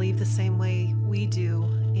not believe the same way we do,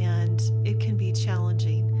 and it can be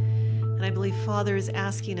challenging. And I believe Father is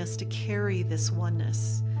asking us to carry this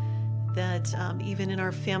oneness, that even in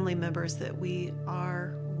our family members, that we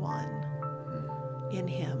are one in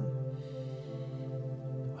him.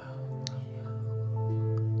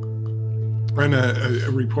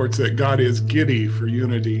 Brenna reports that God is giddy for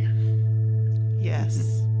unity.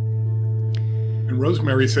 Yes. And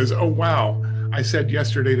Rosemary says, oh, wow. I said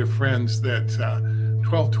yesterday to friends that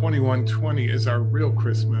 12/21/20 is our real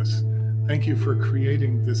Christmas. Thank you for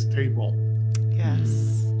creating this table.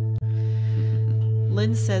 Yes.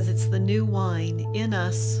 Lynn says it's the new wine in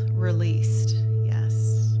us released.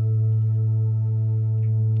 Yes.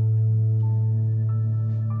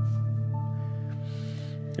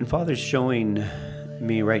 And Father's showing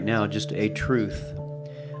me right now just a truth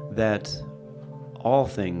that all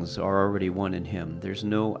things are already one in him. There's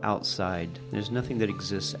no outside. There's nothing that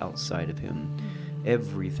exists outside of him.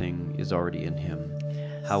 Everything is already in him.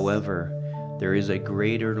 However, there is a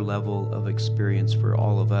greater level of experience for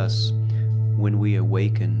all of us when we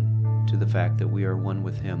awaken to the fact that we are one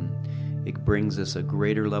with him. It brings us a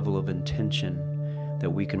greater level of intention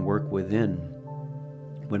that we can work within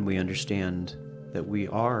when we understand that we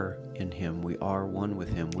are in him. We are one with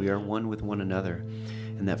him. We are one with one another.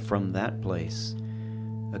 And that from that place,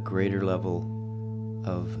 a greater level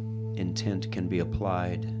of intent can be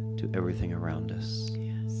applied to everything around us.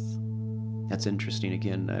 Yes. That's interesting.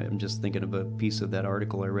 Again, I'm just thinking of a piece of that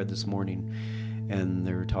article I read this morning, and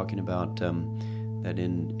they were talking about that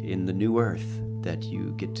in the new earth that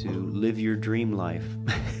you get to live your dream life.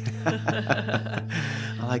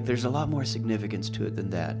 Like, there's a lot more significance to it than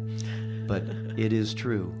that, but it is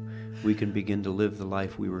true. We can begin to live the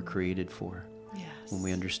life we were created for when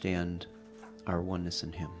we understand our oneness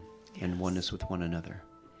in Him and oneness with one another.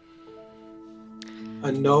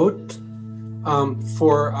 A note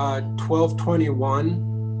for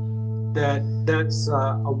 1221 that's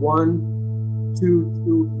a 1, 2,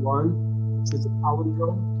 2, 1, which is a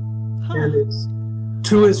palindrome, and it's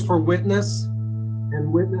 2 is for witness,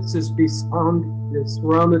 and witness is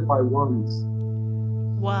surrounded by ones.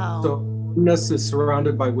 Wow. So oneness is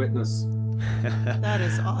surrounded by witness. That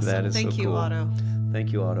is awesome. That is Thank so you, cool. Otto.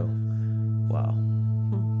 Thank you, Otto. Wow.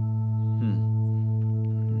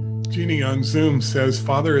 Jeannie on Zoom says,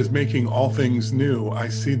 Father is making all things new. I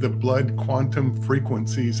see the blood quantum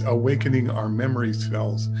frequencies awakening our memory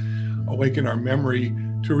cells, awaken our memory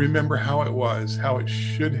to remember how it was, how it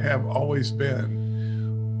should have always been.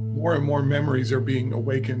 More and more memories are being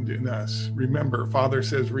awakened in us. Remember, Father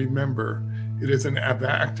says, remember. It is an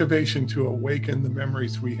activation to awaken the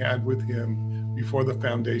memories we had with Him before the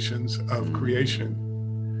foundations of creation.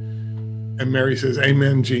 And Mary says,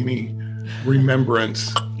 amen, Jeannie.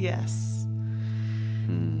 Remembrance. Yes.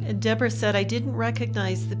 And Deborah said, I didn't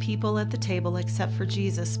recognize the people at the table except for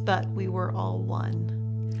Jesus, but we were all one.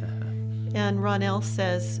 And Ronell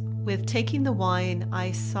says, with taking the wine,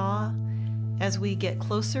 I saw as we get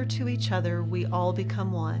closer to each other, we all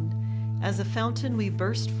become one. As a fountain, we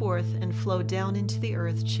burst forth and flow down into the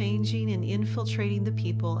earth, changing and infiltrating the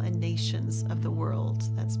people and nations of the world.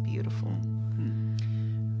 That's beautiful.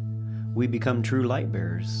 We become true light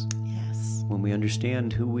bearers. Yes. When we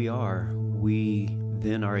understand who we are, we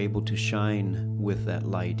then are able to shine with that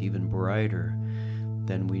light even brighter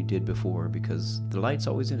than we did before, because the light's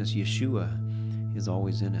always in us. Yeshua is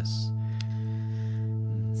always in us.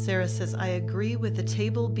 Sarah says, I agree with the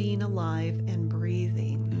table being alive and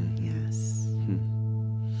breathing. Yes.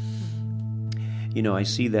 You know, I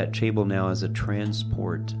see that table now as a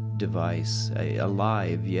transport device,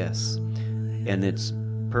 alive, yes. And its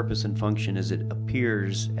purpose and function is it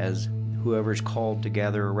appears as whoever's called to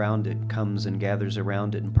gather around it comes and gathers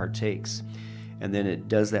around it and partakes. And then it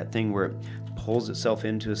does that thing where it pulls itself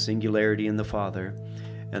into a singularity in the Father.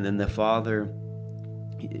 And then the Father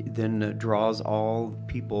then draws all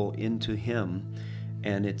people into Him.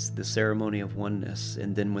 And it's the ceremony of oneness.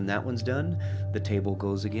 And then when that one's done, the table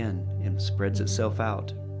goes again and spreads itself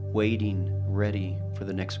out, waiting, ready for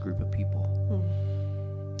the next group of people.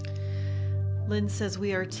 Lynn says,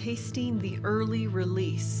 we are tasting the early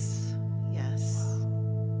release. Yes.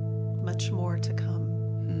 Much more to come.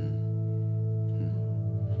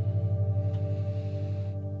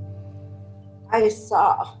 I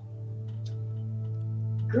saw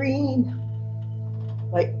green,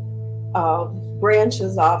 like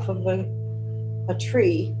branches off of a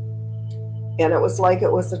tree, and it was like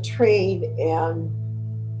it was a train, and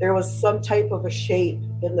there was some type of a shape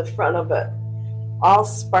in the front of it, all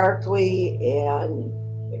sparkly, and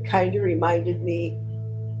it kind of reminded me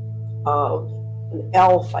of an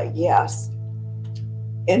elf, I guess.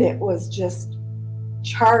 And it was just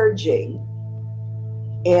charging,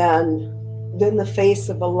 and then the face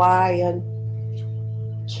of a lion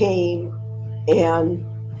came and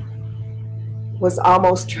was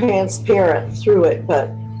almost transparent through it,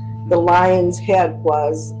 but the lion's head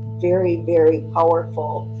was very, very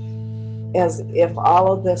powerful, as if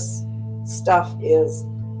all of this stuff is,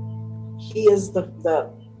 he is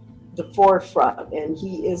the forefront, and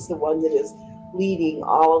he is the one that is leading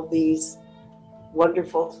all of these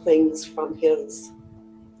wonderful things from his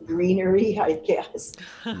greenery, I guess.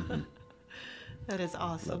 That is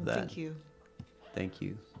awesome. Love that. Thank you. Thank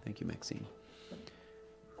you. Thank you, Maxine.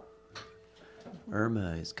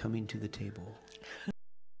 Irma is coming to the table.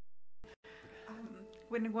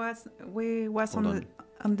 When we was Hold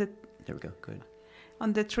on the There we go. Good.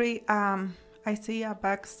 on the tree, I see a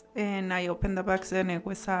box, and I opened the box, and it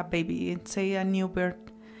was a baby. It say a new bird.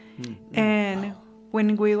 And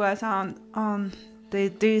when we was on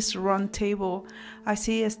this round table, I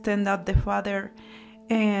see stand up the Father,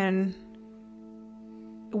 and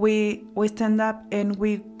we stand up and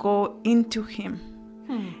we go into Him.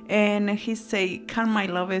 And He say, "Come, my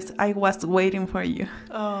loves, I was waiting for you."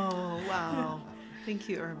 Oh, wow. Thank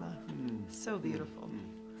you, Irma. So beautiful.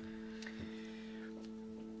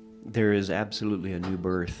 There is absolutely a new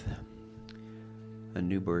birth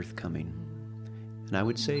coming. And I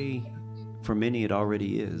would say for many it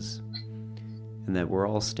already is. and that we're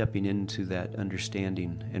all stepping into that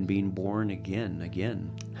understanding and being born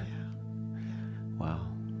again. Wow.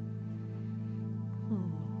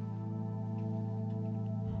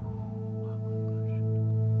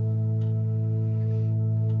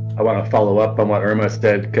 I want to follow up on what Irma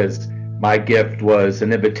said, because my gift was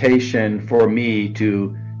an invitation for me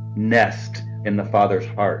to nest in the Father's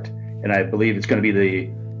heart. And I believe it's going to be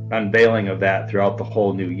the unveiling of that throughout the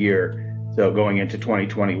whole new year. So going into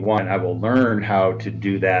 2021, I will learn how to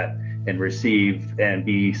do that and receive and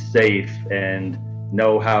be safe and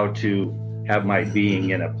know how to have my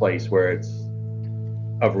being in a place where it's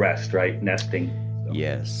of rest, right? Nesting. So.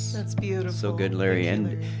 Yes. That's beautiful. So good, Larry.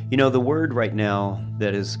 Thank you, And Larry. the word right now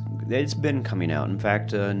it's been coming out. In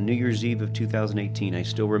fact, New Year's Eve of 2018, I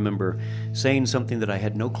still remember saying something that I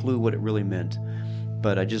had no clue what it really meant.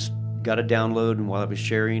 But I just got a download, and while I was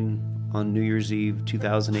sharing on New Year's Eve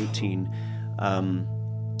 2018,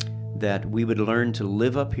 that we would learn to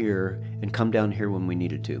live up here and come down here when we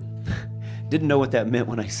needed to. Didn't know what that meant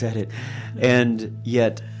when I said it. And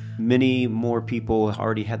yet many more people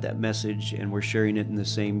already had that message, and we're sharing it in the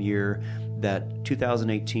same year. That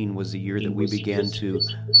 2018 was the year that we began to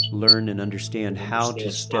learn and understand how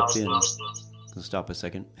to step in. Let's stop a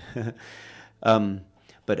second.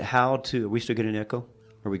 But how to, are we still getting an echo?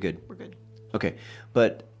 Are we good? We're good. Okay.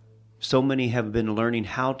 But so many have been learning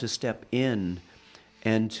how to step in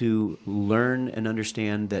and to learn and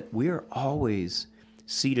understand that we are always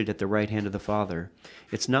seated at the right hand of the Father.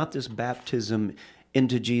 It's not this baptism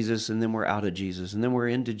into Jesus and then we're out of Jesus, and then we're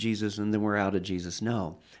into Jesus and then we're out of Jesus.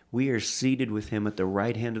 No, we are seated with him at the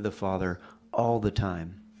right hand of the Father all the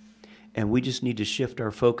time. And we just need to shift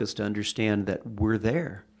our focus to understand that we're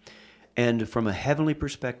there. And from a heavenly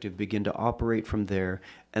perspective, begin to operate from there,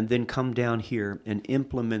 and then come down here and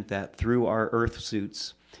implement that through our earth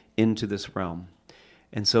suits into this realm.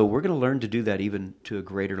 And so we're going to learn to do that even to a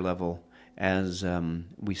greater level as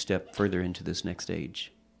we step further into this next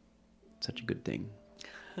age. Such a good thing.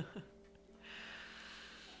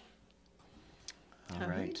 All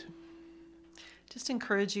right. Just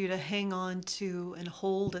encourage you to hang on to and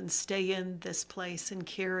hold and stay in this place and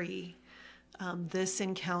carry this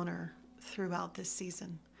encounter throughout this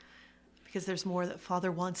season, because there's more that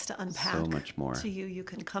Father wants to unpack. So much more. To you. You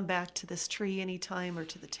can come back to this tree anytime or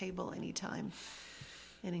to the table anytime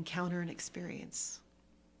and encounter and experience.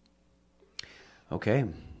 Okay.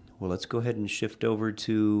 Well, let's go ahead and shift over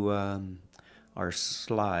to our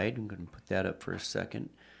slide. I'm going to put that up for a second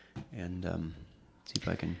and see if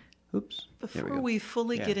I can. Oops. Before we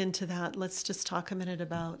fully get into that, let's just talk a minute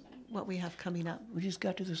about what we have coming up. We just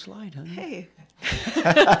got to the slide, honey. Hey.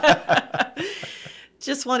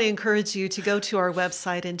 Just want to encourage you to go to our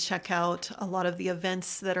website and check out a lot of the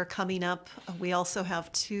events that are coming up. We also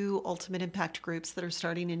have 2 Ultimate Impact groups that are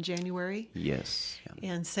starting in January. Yes.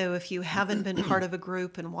 Yeah. And so if you haven't been part of a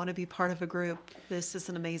group and want to be part of a group, this is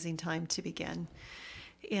an amazing time to begin.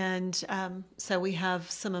 And so we have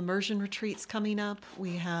some immersion retreats coming up.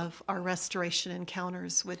 We have our restoration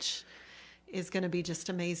encounters, which is going to be just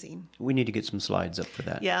amazing. We need to get some slides up for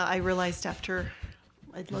that. Yeah, I realized after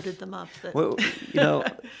I'd loaded them up that... Well,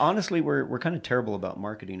 honestly, we're kind of terrible about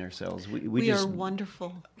marketing ourselves. We just are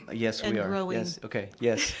wonderful. Yes, and we are. Growing. Yes. Okay.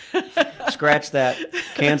 Yes. Scratch that.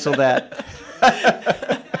 Cancel that.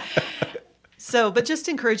 So, but just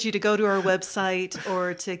encourage you to go to our website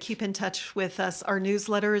or to keep in touch with us. Our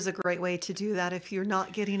newsletter is a great way to do that. If you're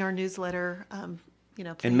not getting our newsletter,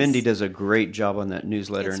 please. And Mindy does a great job on that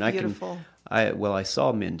newsletter. It's and beautiful. I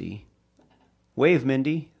saw Mindy. Wave,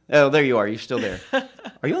 Mindy. Oh, there you are. You're still there.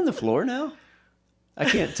 Are you on the floor now? I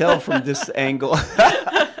can't tell from this angle.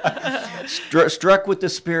 Struck with the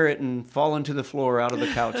Spirit and fallen to the floor out of the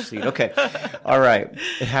couch seat. Okay. All right.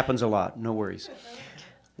 It happens a lot. No worries.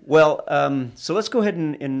 Well, so let's go ahead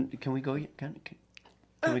and can we go? Can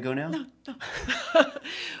we go now? No.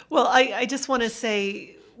 Well, I just want to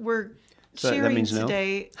say we're sharing that means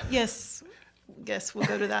today. No? Yes, we'll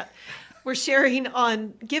go to that. We're sharing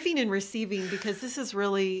on giving and receiving, because this is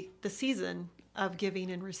really the season of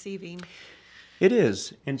giving and receiving. It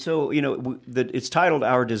is. And so, it's titled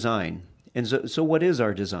Our Design. And so what is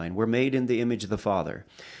our design? We're made in the image of the Father.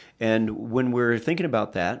 And when we're thinking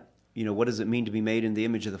about that, what does it mean to be made in the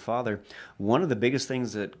image of the Father? One of the biggest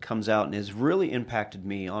things that comes out and has really impacted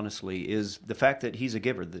me, honestly, is the fact that he's a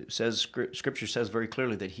giver. Scripture says very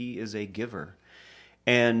clearly that he is a giver.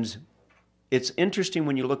 And it's interesting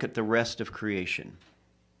when you look at the rest of creation.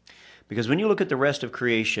 Because when you look at the rest of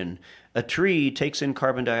creation, a tree takes in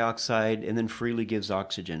carbon dioxide and then freely gives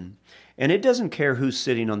oxygen. And it doesn't care who's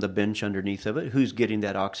sitting on the bench underneath of it, who's getting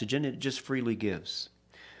that oxygen. It just freely gives.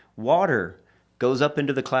 Water goes up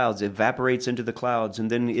into the clouds, evaporates into the clouds, and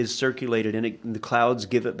then is circulated, and the clouds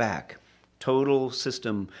give it back. Total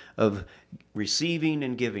system of receiving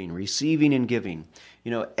and giving, receiving and giving.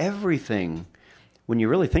 Everything, when you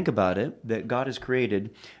really think about it, that God has created,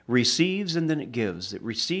 receives and then it gives. It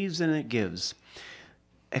receives and it gives,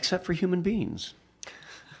 except for human beings.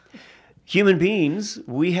 Human beings,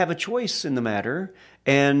 we have a choice in the matter,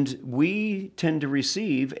 and we tend to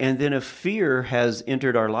receive, and then if fear has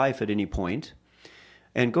entered our life at any point,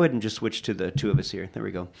 and go ahead and just switch to the two of us here. There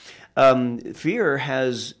we go. Fear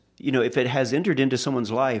has, if it has entered into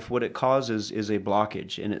someone's life, what it causes is a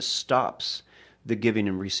blockage, and it stops the giving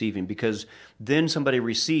and receiving, because then somebody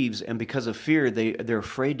receives, and because of fear, they're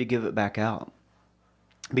afraid to give it back out.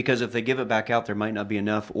 Because if they give it back out, there might not be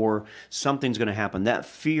enough, or something's going to happen. That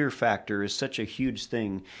fear factor is such a huge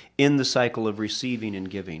thing in the cycle of receiving and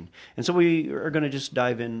giving. And so we are going to just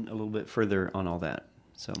dive in a little bit further on all that.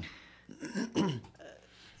 So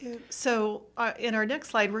in our next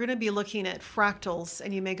slide, we're going to be looking at fractals.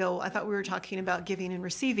 And you may go, I thought we were talking about giving and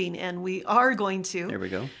receiving, and we are going to. There we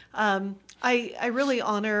go. I really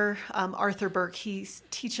honor Arthur Burke. He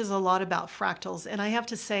teaches a lot about fractals, and I have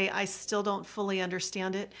to say I still don't fully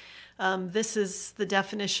understand it. This is the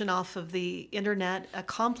definition off of the internet: a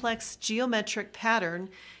complex geometric pattern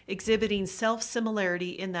exhibiting self-similarity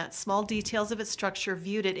in that small details of its structure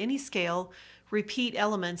viewed at any scale repeat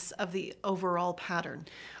elements of the overall pattern.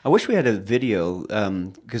 I wish we had a video,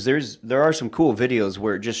 because there are some cool videos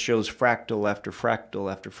where it just shows fractal after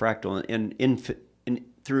fractal after fractal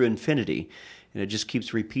through infinity, and it just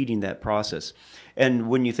keeps repeating that process. And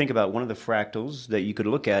when you think about one of the fractals that you could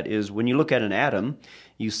look at is when you look at an atom,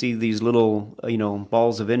 you see these little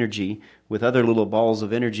balls of energy with other little balls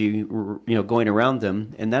of energy going around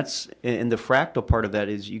them, and the fractal part of that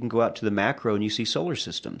is you can go out to the macro and you see solar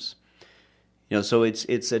systems. So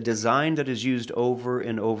it's a design that is used over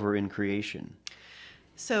and over in creation.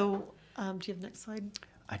 So, do you have the next slide?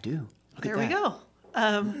 I do. There we go.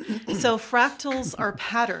 So fractals are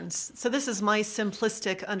patterns. So this is my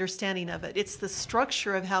simplistic understanding of it. It's the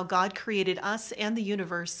structure of how God created us and the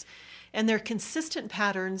universe, and they're consistent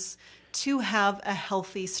patterns to have a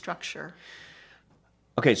healthy structure.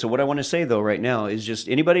 Okay, so what I want to say, though, right now is just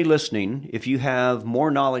anybody listening, if you have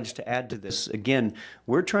more knowledge to add to this, again,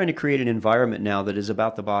 we're trying to create an environment now that is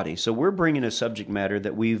about the body. So we're bringing a subject matter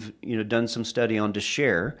that we've done some study on to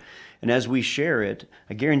share. And as we share it,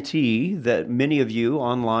 I guarantee that many of you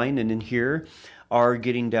online and in here are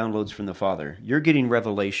getting downloads from the Father. You're getting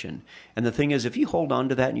revelation. And the thing is, if you hold on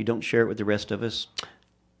to that and you don't share it with the rest of us,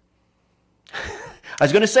 I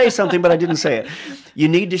was going to say something, but I didn't say it. You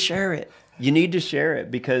need to share it. You need to share it,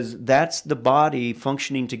 because that's the body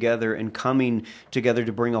functioning together and coming together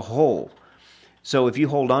to bring a whole. So if you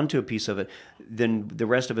hold on to a piece of it, then the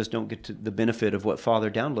rest of us don't get to the benefit of what Father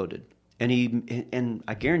downloaded. And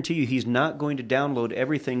I guarantee you, he's not going to download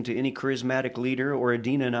everything to any charismatic leader or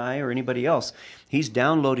Adina and I or anybody else. He's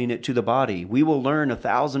downloading it to the body. We will learn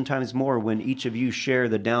 1,000 times more when each of you share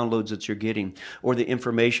the downloads that you're getting or the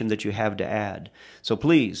information that you have to add. So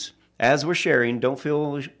please, as we're sharing, don't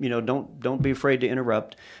feel, don't be afraid to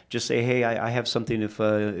interrupt. Just say, hey, I have something if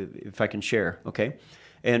I can share, okay?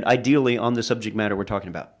 And ideally on the subject matter we're talking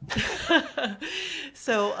about.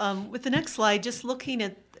 So with the next slide, just looking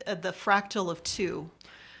at the fractal of 2.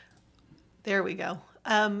 There we go.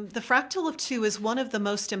 The fractal of 2 is one of the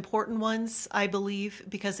most important ones, I believe,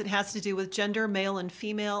 because it has to do with gender, male and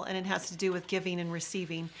female, and it has to do with giving and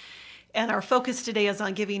receiving. And our focus today is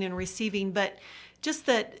on giving and receiving, but just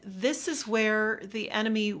that this is where the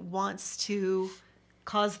enemy wants to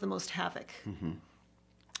cause the most havoc. Mm-hmm.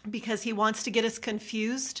 Because he wants to get us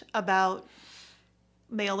confused about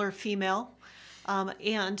male or female,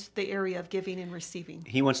 and the area of giving and receiving.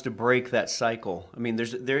 He wants to break that cycle. I mean,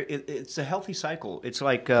 it's a healthy cycle. It's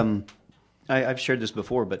like, I've shared this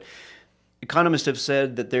before, but economists have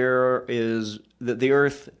said that that the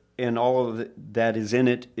earth and all of that is in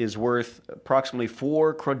it is worth approximately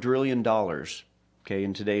 $4 quadrillion, okay,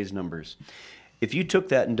 in today's numbers. If you took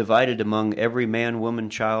that and divided among every man, woman,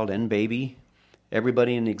 child, and baby,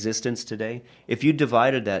 everybody in existence today, if you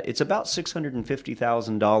divided that, it's about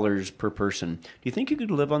 $650,000 per person. Do you think you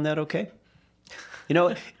could live on that okay?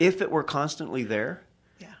 If it were constantly there,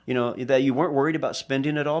 that you weren't worried about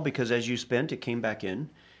spending it all, because as you spent, it came back in,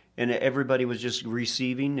 and everybody was just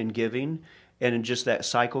receiving and giving, and just that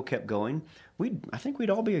cycle kept going, I think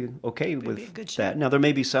we'd all be okay with that. Now, there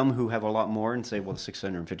may be some who have a lot more and say, well,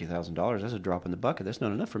 $650,000, that's a drop in the bucket. That's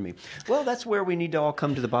not enough for me. Well, that's where we need to all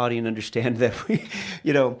come to the body and understand that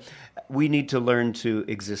we need to learn to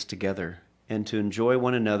exist together and to enjoy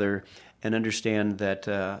one another and understand that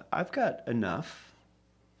I've got enough.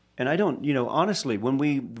 And I don't, honestly, when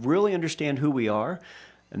we really understand who we are,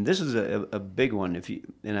 and this is a big one,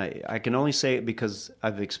 I can only say it because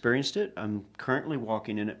I've experienced it. I'm currently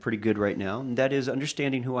walking in it pretty good right now, and that is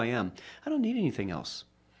understanding who I am. I don't need anything else.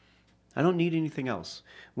 I don't need anything else.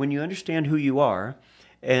 When you understand who you are,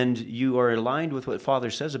 and you are aligned with what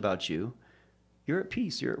Father says about you, you're at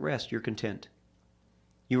peace, you're at rest, you're content.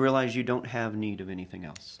 You realize you don't have need of anything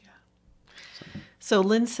else. Yeah. So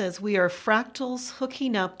Lynn says, we are fractals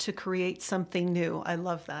hooking up to create something new. I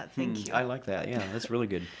love that. Thank you. I like that. Yeah, that's really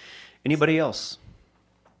good. Anybody else?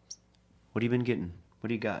 What have you been getting? What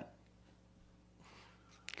do you got?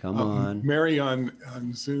 Come on. Mary on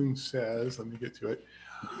Zoom says, let me get to it.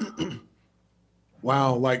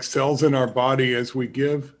 Wow, like cells in our body, as we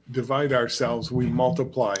divide ourselves, we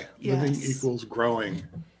multiply. Yes. Living equals growing.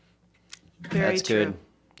 Very That's true. good.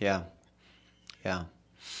 Yeah. Yeah.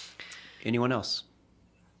 Anyone else?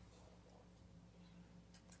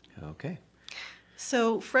 Okay.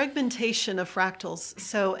 So fragmentation of fractals.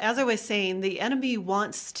 So as I was saying, the enemy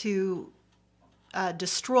wants to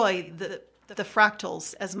destroy the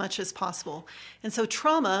fractals as much as possible. And so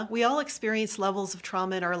trauma, we all experience levels of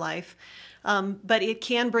trauma in our life, but it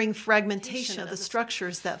can bring fragmentation of the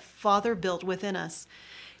structures that Father built within us.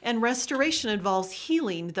 And restoration involves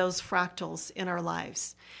healing those fractals in our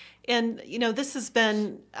lives. And, this has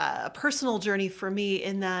been a personal journey for me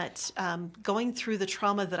in that going through the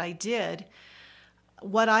trauma that I did,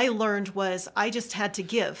 what I learned was I just had to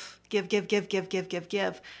give,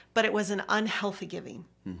 but it was an unhealthy giving.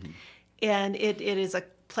 Mm-hmm. And it is a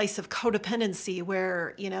place of codependency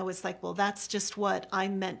where, it's like, well, that's just what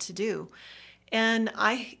I'm meant to do. And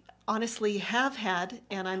I honestly have had,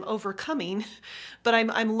 and I'm overcoming, but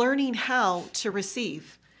I'm learning how to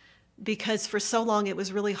receive, because for so long it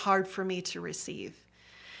was really hard for me to receive.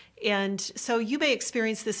 And so you may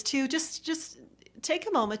experience this too. Just take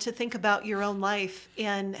a moment to think about your own life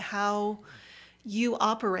and how you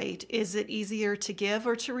operate. Is it easier to give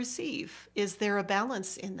or to receive? Is there a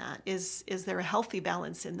balance in that? Is there a healthy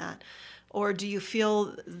balance in that? Or do you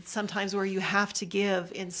feel sometimes where you have to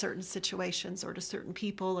give in certain situations or to certain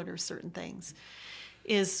people or to certain things?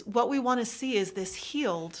 Is what we want to see is this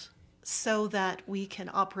healed so that we can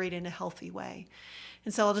operate in a healthy way.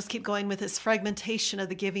 And so I'll just keep going with this fragmentation of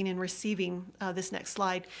the giving and receiving, this next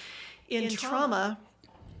slide. In trauma,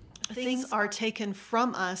 things are taken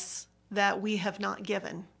from us that we have not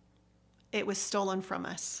given. It was stolen from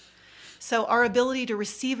us. So our ability to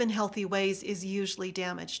receive in healthy ways is usually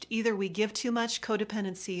damaged. Either we give too much,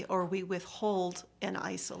 codependency, or we withhold and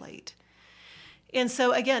isolate. And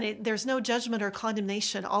so again, there's no judgment or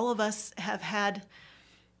condemnation. All of us have had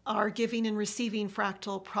our giving and receiving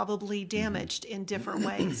fractal probably damaged in different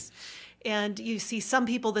ways. And you see some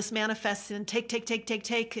people, this manifests in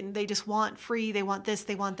take, and they just want free, they want this,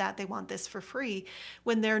 they want that, they want this for free,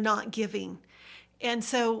 when they're not giving. And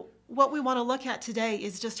so what we want to look at today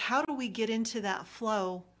is just how do we get into that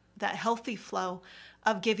flow, that healthy flow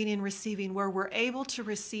of giving and receiving, where we're able to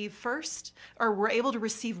receive first, or we're able to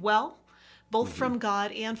receive well, both from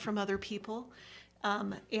God and from other people,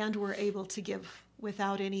 and we're able to give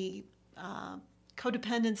without any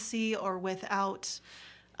codependency or without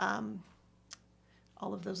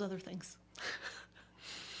all of those other things.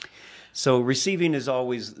 So receiving is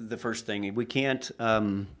always the first thing. We can't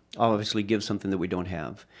obviously give something that we don't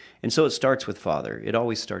have. And so it starts with Father. It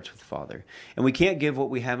always starts with Father. And we can't give what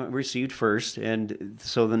we haven't received first. And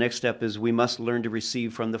so the next step is we must learn to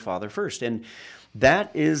receive from the Father first. And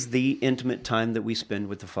that is the intimate time that we spend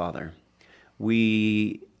with the Father.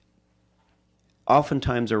 We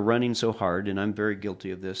oftentimes are running so hard, and I'm very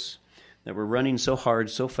guilty of this, that we're running so hard,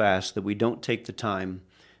 so fast, that we don't take the time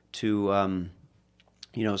to,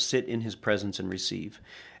 sit in His presence and receive.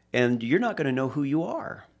 And you're not going to know who you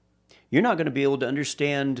are. You're not going to be able to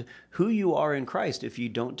understand who you are in Christ if you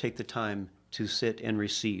don't take the time to sit and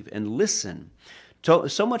receive and listen.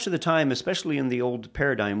 So much of the time, especially in the old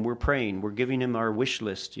paradigm, we're praying, we're giving Him our wish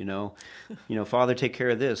list, Father, take care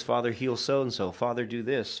of this, Father, heal so-and-so, Father, do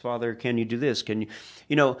this, Father, can you do this, can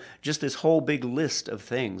you, just this whole big list of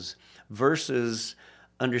things, versus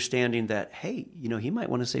understanding that, hey, He might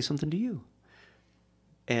want to say something to you.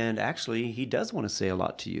 And actually, He does want to say a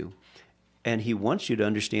lot to you. And He wants you to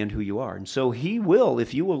understand who you are. And so He will,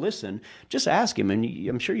 if you will listen, just ask Him. And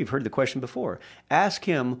I'm sure you've heard the question before. Ask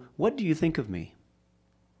Him, what do you think of me?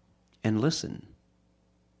 And listen.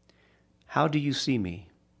 How do you see me?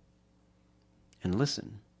 And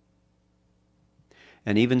listen.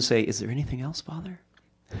 And even say, is there anything else, Father?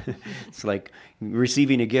 It's like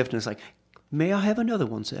receiving a gift, and it's like, may I have another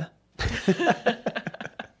one, sir?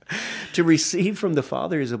 To receive from the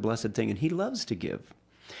Father is a blessed thing, and He loves to give.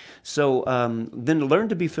 So then learn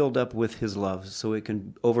to be filled up with His love so it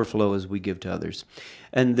can overflow as we give to others.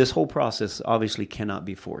 And this whole process obviously cannot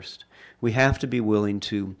be forced. We have to be willing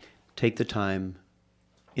to take the time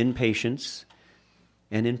in patience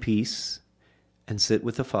and in peace and sit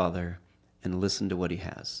with the Father and listen to what He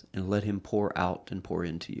has and let Him pour out and pour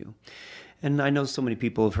into you. And I know so many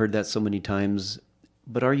people have heard that so many times,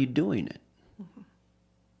 but are you doing it?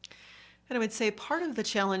 And I would say part of the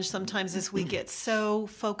challenge sometimes is we get so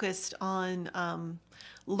focused on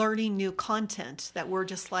learning new content that we're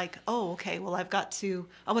just like, oh, okay, well, I want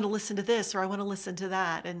to listen to this, or I want to listen to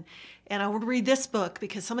that. And I want to read this book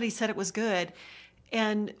because somebody said it was good.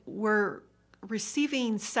 And we're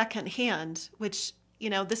receiving secondhand, which,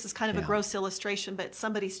 this is kind of a gross illustration, but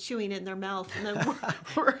somebody's chewing it in their mouth, and then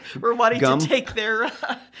we're wanting Gum. to take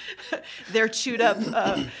their chewed up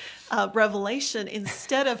revelation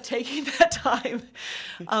instead of taking that time.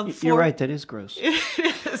 You're right, that is gross.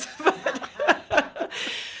 It is,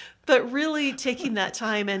 but really taking that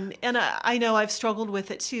time, and I know I've struggled with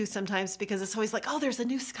it too sometimes, because it's always like, oh, there's a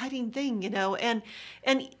new exciting thing,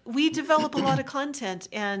 and we develop a lot of content,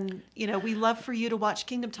 and we love for you to watch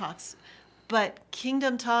Kingdom Talks, but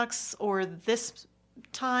Kingdom Talks or this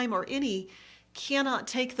time or any cannot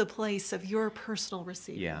take the place of your personal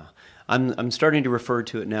receiving. Yeah. I'm starting to refer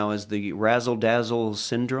to it now as the razzle-dazzle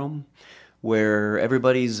syndrome, where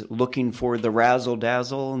everybody's looking for the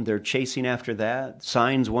razzle-dazzle and they're chasing after that.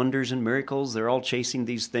 Signs, wonders, and miracles, they're all chasing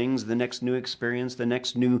these things, the next new experience, the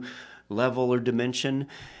next new level or dimension,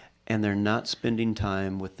 and they're not spending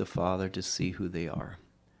time with the Father to see who they are.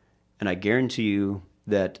 And I guarantee you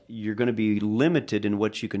that you're going to be limited in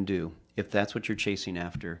what you can do if that's what you're chasing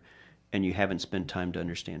after and you haven't spent time to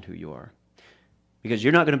understand who you are. Because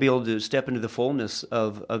you're not going to be able to step into the fullness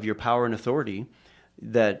of your power and authority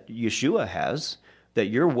that Yeshua has, that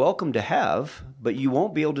you're welcome to have, but you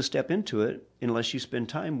won't be able to step into it unless you spend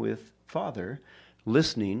time with Father,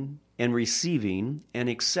 listening and receiving and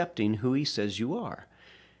accepting who He says you are.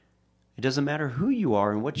 It doesn't matter who you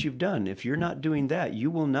are and what you've done. If you're not doing that,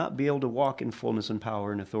 you will not be able to walk in fullness and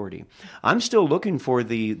power and authority. I'm still looking for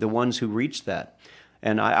the ones who reach that.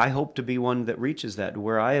 And I hope to be one that reaches that,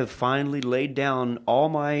 where I have finally laid down all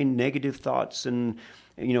my negative thoughts and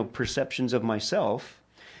perceptions of myself,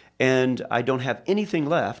 and I don't have anything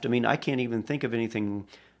left. I mean, I can't even think of anything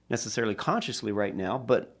necessarily consciously right now,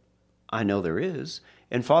 but I know there is.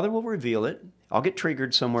 And Father will reveal it. I'll get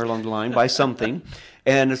triggered somewhere along the line by something,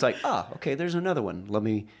 and it's like, okay, there's another one. Let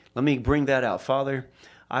me bring that out. Father,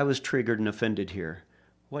 I was triggered and offended here.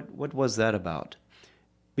 What was that about?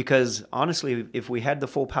 Because honestly, if we had the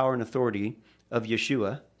full power and authority of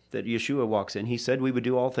Yeshua, that Yeshua walks in, He said we would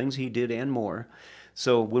do all things, He did and more.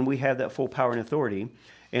 So when we have that full power and authority,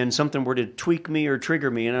 and something were to tweak me or trigger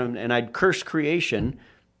me, and I'd curse creation,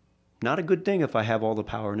 not a good thing if I have all the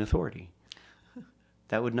power and authority.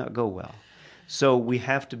 That would not go well. So we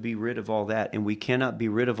have to be rid of all that, and we cannot be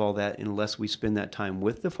rid of all that unless we spend that time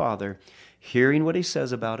with the Father, hearing what He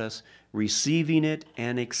says about us, receiving it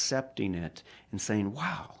and accepting it, and saying,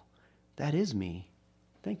 wow, that is me.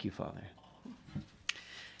 Thank you, Father.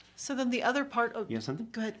 So then the other part of... You have something?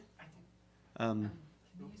 Go ahead.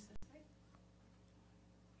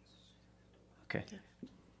 Okay.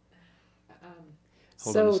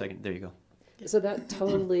 Hold on a second. There you go. So that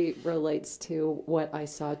totally relates to what I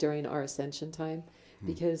saw during our ascension time,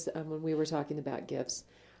 because when we were talking about gifts,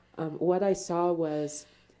 what I saw was,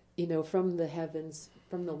 from the heavens,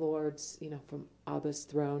 from the Lord's, from Abba's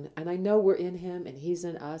throne, and I know we're in Him and He's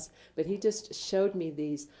in us, but He just showed me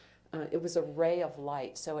these. It was a ray of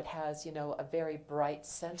light, so it has, a very bright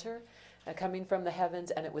center coming from the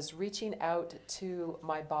heavens, and it was reaching out to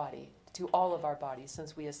my body, to all of our bodies,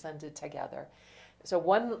 since we ascended together. So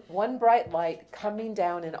one bright light coming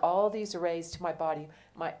down in all these rays to my body.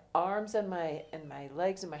 My arms and my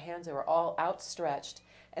legs and my hands, they were all outstretched.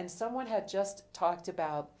 And someone had just talked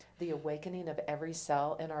about the awakening of every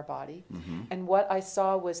cell in our body. Mm-hmm. And what I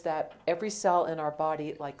saw was that every cell in our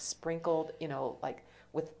body, sprinkled,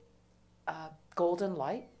 with golden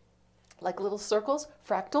light, like little circles,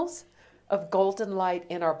 fractals of golden light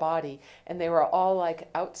in our body, and they were all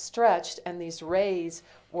outstretched, and these rays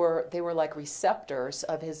were like receptors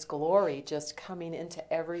of His glory just coming into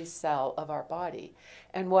every cell of our body.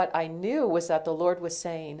 And what I knew was that the Lord was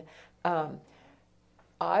saying,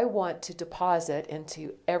 I want to deposit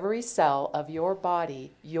into every cell of your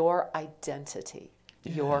body your identity,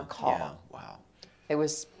 your call. Yeah, wow. It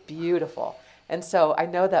was beautiful. And so I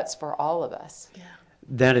know that's for all of us. Yeah.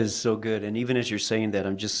 That is so good. And even as you're saying that,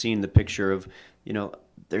 I'm just seeing the picture of,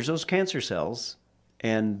 there's those cancer cells,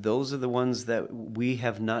 And those are the ones that we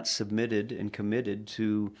have not submitted and committed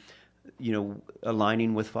to,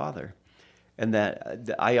 aligning with Father. And that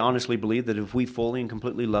I honestly believe that if we fully and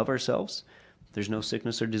completely love ourselves, there's no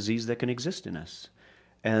sickness or disease that can exist in us.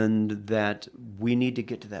 And that we need to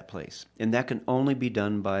get to that place. And that can only be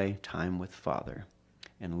done by time with Father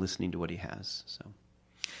and listening to what he has.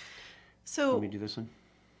 So let me do this one.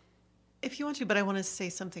 If you want to, but I want to say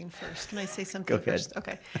something first. Can I say something Go ahead. first?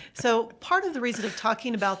 Okay. So part of the reason of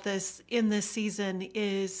talking about this in this season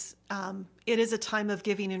is it is a time of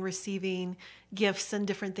giving and receiving gifts and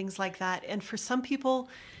different things like that. And for some people,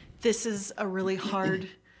 this is a really hard,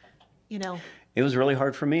 It was really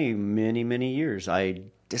hard for me many, many years. I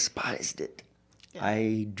despised it. Yeah.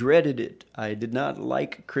 I dreaded it. I did not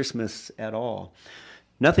like Christmas at all.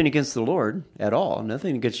 Nothing against the Lord at all.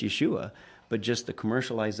 Nothing against Yeshua. But just the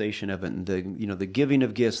commercialization of it, and the giving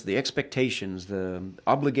of gifts, the expectations, the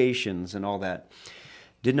obligations, and all that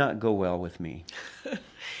did not go well with me.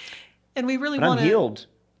 And we really want to. I'm healed.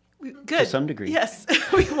 Good. To some degree. Yes,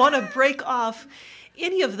 we want to break off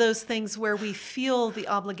any of those things where we feel the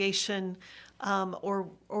obligation, or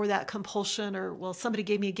that compulsion, or somebody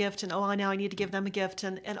gave me a gift, and now I need to give them a gift,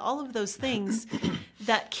 and all of those things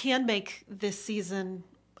that can make this season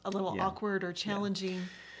a little awkward or challenging. Yeah.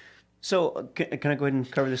 So can I go ahead and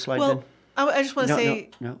cover this slide then? Well, I just want to say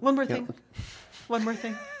one more thing. One more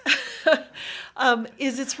thing.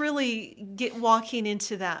 Is it's really walking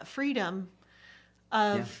into that freedom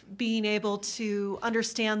of being able to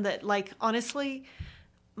understand that, like, honestly,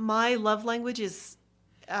 my love language is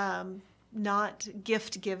not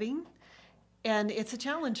gift giving, and it's a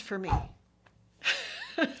challenge for me.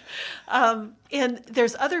 And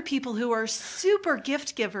there's other people who are super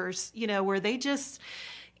gift givers, where they just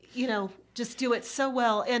do it so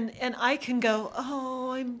well. And I can go,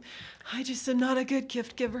 I just am not a good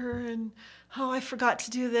gift giver. And, I forgot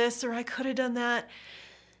to do this, or I could have done that.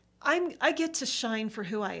 I get to shine for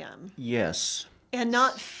who I am. Yes. And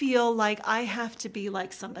not feel like I have to be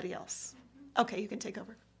like somebody else. Okay, you can take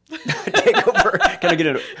over. Take over. Can I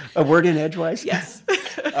get a word in edgewise? Yes.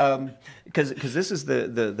 Because this is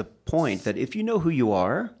the point, that if you know who you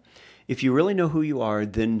are, if you really know who you are,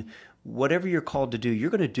 then whatever you're called to do, you're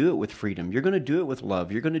going to do it with freedom. You're going to do it with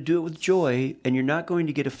love. You're going to do it with joy, and you're not going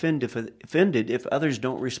to get offended if others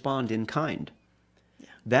don't respond in kind. Yeah.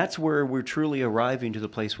 That's where we're truly arriving to the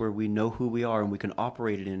place where we know who we are, and we can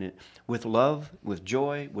operate in it with love, with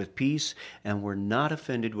joy, with peace, and we're not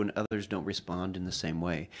offended when others don't respond in the same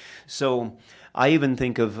way. So I even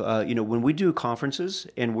think of, when we do conferences,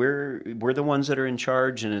 and we're the ones that are in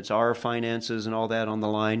charge, and it's our finances and all that on the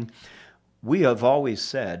line. We have always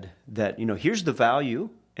said that, here's the value,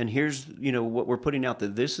 and here's, what we're putting out,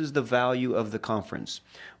 that this is the value of the conference,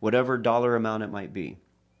 whatever dollar amount it might be.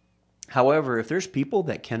 However, if there's people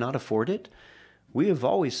that cannot afford it, we have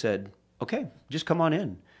always said, okay, just come on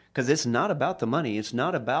in. Because it's not about the money. It's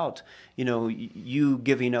not about, you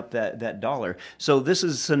giving up that dollar. So this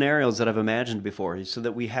is scenarios that I've imagined before, so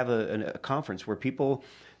that we have a conference where people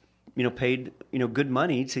paid, good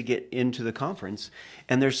money to get into the conference,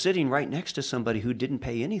 and they're sitting right next to somebody who didn't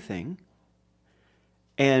pay anything,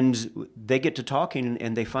 and they get to talking,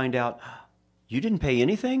 and they find out, you didn't pay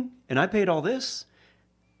anything, and I paid all this.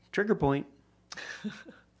 Trigger point.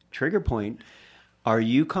 Trigger point. Are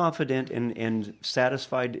you confident and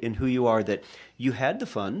satisfied in who you are, that you had the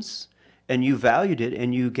funds, and you valued it,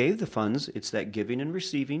 and you gave the funds? It's that giving and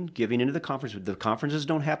receiving, giving into the conference. The conferences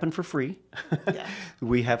don't happen for free. Yeah.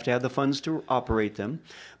 We have to have the funds to operate them.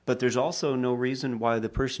 But there's also no reason why the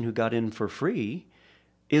person who got in for free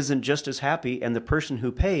isn't just as happy, and the person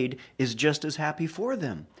who paid is just as happy for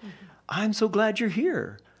them. Mm-hmm. I'm so glad you're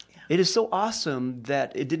here. Yeah. It is so awesome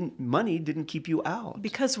that money didn't keep you out.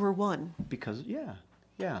 Because we're one. Because, yeah.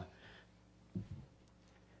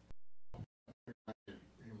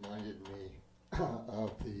 Reminded me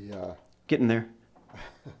of the getting there.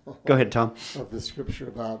 Go ahead, Tom. Of the scripture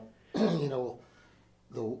about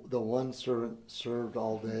the one servant served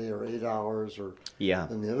all day or 8 hours, or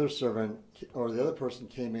then the other servant or the other person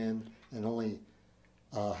came in and only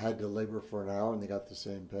had to labor for an hour, and they got the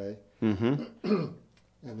same pay. Mm-hmm.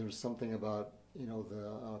 And there's something about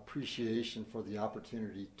the appreciation for the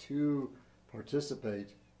opportunity to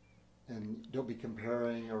participate. And don't be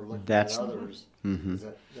comparing or looking at others. Mm-hmm.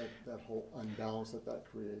 That whole unbalance that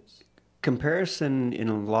creates. Comparison, in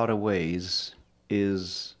a lot of ways,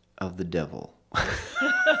 is of the devil.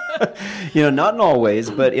 Not in all ways,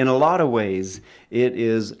 but in a lot of ways, it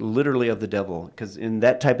is literally of the devil. Because in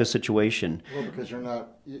that type of situation, well, because you're not.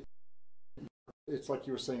 It's like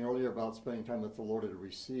you were saying earlier about spending time with the Lord to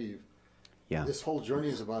receive. Yeah. This whole journey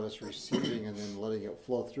is about us receiving and then letting it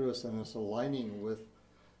flow through us and us aligning with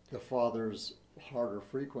the Father's heart or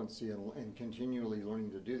frequency and continually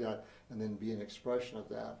learning to do that and then be an expression of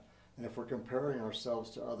that. And if we're comparing ourselves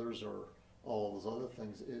to others or all of those other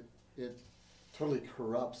things, it totally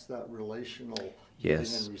corrupts that relational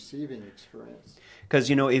giving and receiving experience. Because,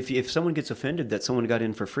 you know, if someone gets offended that someone got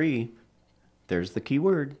in for free, there's the key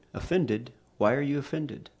word, offended. Why are you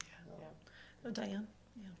offended? Yeah. Oh, Diane?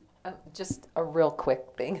 Just a real quick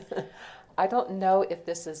thing. I don't know if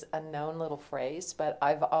this is a known little phrase, but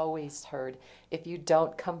I've always heard, if you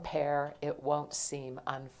don't compare, it won't seem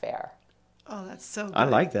unfair. Oh, that's so good. I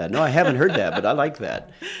like that. No, I haven't heard that, but I like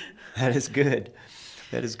that. That is good.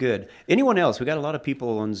 That is good. Anyone else? We got a lot of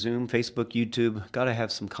people on Zoom, Facebook, YouTube. Got to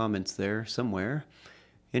have some comments there somewhere.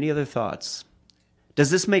 Any other thoughts?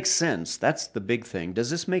 Does this make sense? That's the big thing.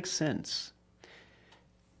 Does this make sense?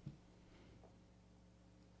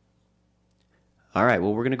 All right,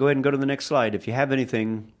 well, we're going to go ahead and go to the next slide. If you have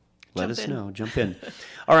anything, let us know. Jump in.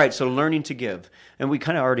 All right, so learning to give. And we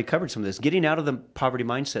kind of already covered some of this. Getting out of the poverty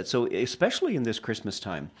mindset. So especially in this Christmas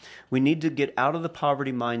time, we need to get out of the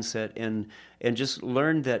poverty mindset and just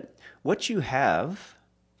learn that what you have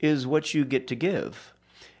is what you get to give.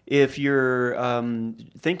 If you're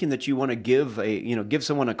thinking that you want to give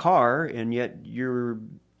someone a car and yet you're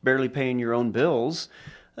barely paying your own bills,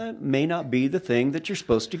 that may not be the thing that you're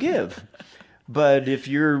supposed to give. But if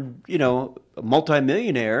you're, a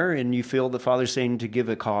multimillionaire and you feel the Father's saying to give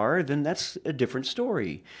a car, then that's a different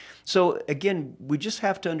story. So again, we just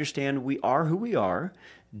have to understand we are who we are.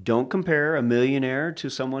 Don't compare a millionaire to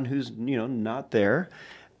someone who's, not there.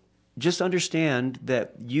 Just understand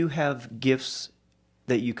that you have gifts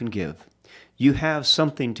that you can give. You have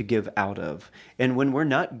something to give out of. And when we're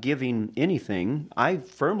not giving anything, I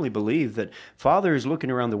firmly believe that Father is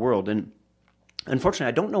looking around the world. And unfortunately,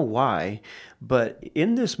 I don't know why, but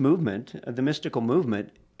in this movement, the mystical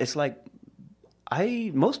movement, it's like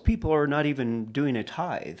most people are not even doing a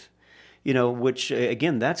tithe, which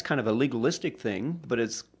again, that's kind of a legalistic thing, but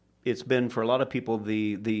it's been for a lot of people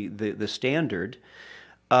the standard.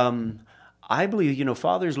 I believe,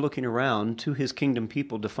 Father's looking around to his kingdom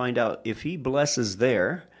people to find out if he blesses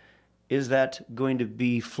there, is that going to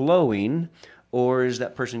be flowing, or is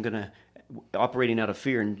that person going to operating out of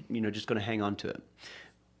fear and just going to hang on to it?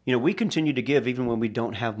 We continue to give even when we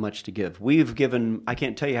don't have much to give. We've given, I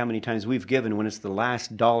can't tell you how many times we've given when it's the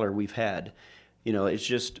last dollar we've had. It's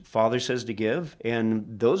just Father says to give, and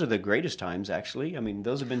those are the greatest times, actually. I mean,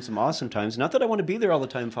 those have been some awesome times. Not that I want to be there all the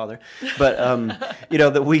time, Father, but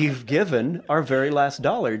that we've given our very last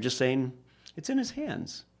dollar, just saying it's in his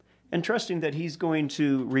hands and trusting that he's going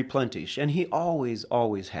to replenish, and he always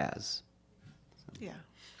has. Yeah.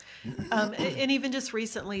 And even just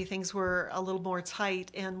recently, things were a little more tight,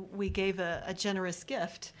 and we gave a generous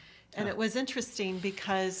gift. And it was interesting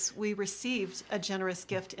because we received a generous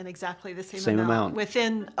gift in exactly the same amount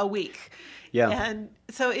within a week. Yeah. And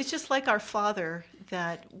so it's just like our Father,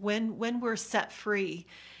 that when we're set free,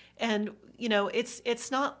 and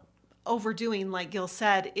it's not overdoing, like Gil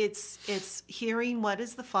said, it's hearing what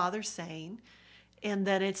is the Father saying, and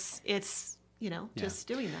then it's just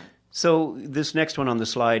doing that. So this next one on the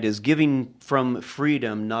slide is giving from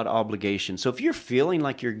freedom, not obligation. So if you're feeling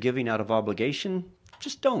like you're giving out of obligation,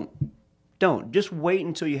 just don't. Just wait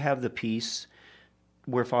until you have the peace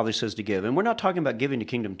where Father says to give. And we're not talking about giving to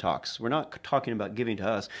Kingdom Talks. We're not talking about giving to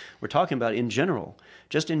us. We're talking about in general.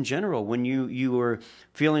 Just in general, when you are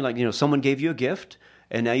feeling like, someone gave you a gift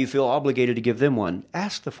and now you feel obligated to give them one,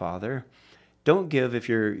 ask the Father. Don't give if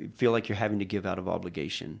you feel like you're having to give out of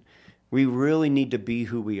obligation. We really need to be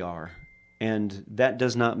who we are. And that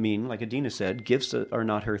does not mean, like Adina said, gifts are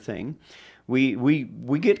not her thing. We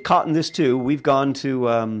get caught in this too. We've gone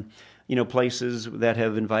to places that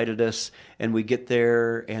have invited us, and we get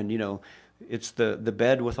there, and it's the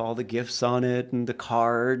bed with all the gifts on it and the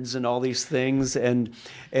cards and all these things, and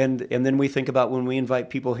then we think about when we invite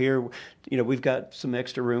people here, we've got some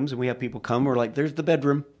extra rooms and we have people come. We're like, there's the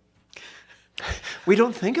bedroom. We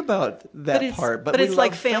don't think about that part, but we it's love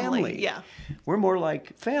like family. Yeah, we're more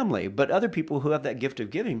like family. But other people who have that gift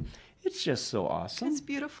of giving, it's just so awesome. It's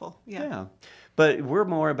beautiful. Yeah. But we're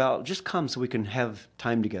more about just come so we can have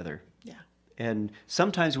time together. Yeah. And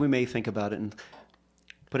sometimes we may think about it and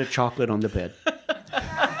put a chocolate on the bed.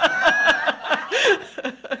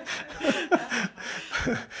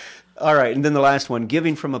 All right. And then the last one,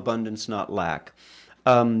 giving from abundance, not lack.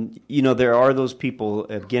 There are those people,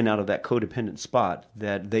 again, out of that codependent spot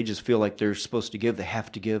that they just feel like they're supposed to give. They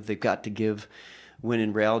have to give. They've got to give. When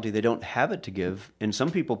in reality, they don't have it to give. And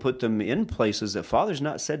some people put them in places that Father's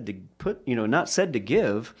not said to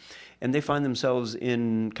give. and they find themselves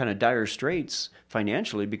in kind of dire straits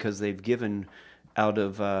financially because they've given out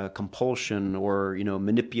of compulsion or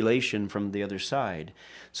manipulation from the other side.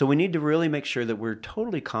 So we need to really make sure that we're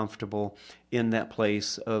totally comfortable in that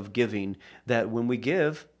place of giving, that when we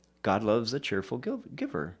give, God loves a cheerful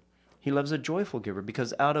giver. He loves a joyful giver,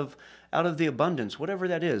 because out of the abundance, whatever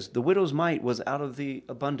that is, the widow's mite was out of the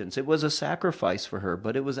abundance. It was a sacrifice for her,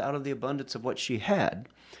 but it was out of the abundance of what she had,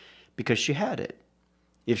 because she had it.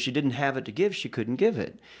 If she didn't have it to give, she couldn't give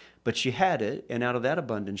it. But she had it, and out of that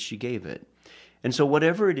abundance, she gave it. And so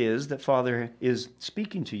whatever it is that Father is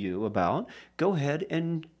speaking to you about, go ahead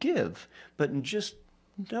and give. But just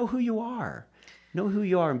know who you are. Know who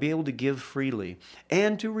you are and be able to give freely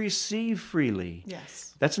and to receive freely.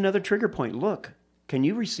 Yes. That's another trigger point. Look, can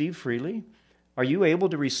you receive freely? Are you able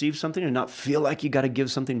to receive something and not feel like you got to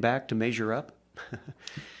give something back to measure up?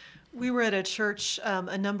 We were at a church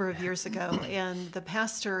a number of years ago, and the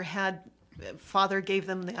pastor Father gave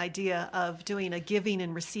them the idea of doing a giving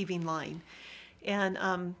and receiving line.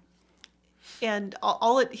 And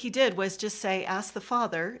all he did was just say, ask the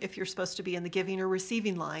Father if you're supposed to be in the giving or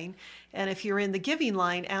receiving line. And if you're in the giving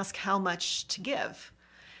line, ask how much to give.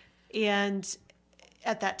 And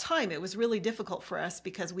at that time, it was really difficult for us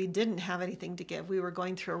because we didn't have anything to give. We were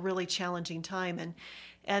going through a really challenging time.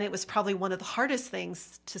 And it was probably one of the hardest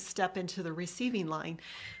things to step into the receiving line.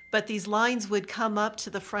 But these lines would come up to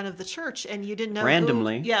the front of the church, and you didn't know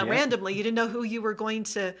randomly. Randomly. You didn't know who you were going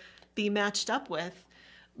to be matched up with.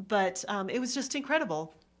 But it was just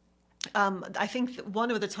incredible. I think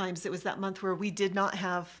one of the times it was that month where we didn't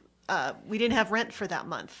have rent for that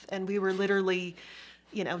month, and we were literally,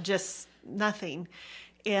 just nothing.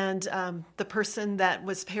 And the person that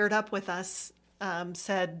was paired up with us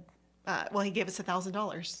said, well, he gave us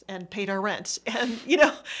 $1,000 and paid our rent, and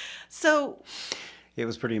so. It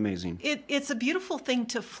was pretty amazing. It's a beautiful thing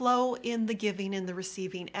to flow in the giving and the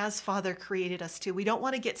receiving as Father created us to. We don't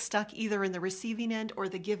want to get stuck either in the receiving end or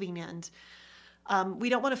the giving end. We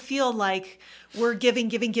don't want to feel like we're giving,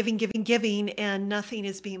 and nothing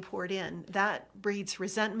is being poured in. That breeds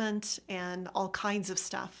resentment and all kinds of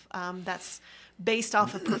stuff. That's based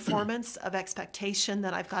off of performance, of expectation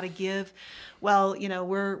that I've got to give. Well,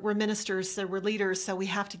 we're ministers, so we're leaders, so we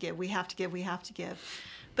have to give.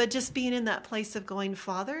 But just being in that place of going,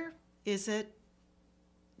 Father, is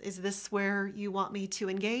this where you want me to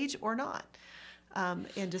engage or not?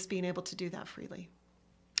 And just being able to do that freely.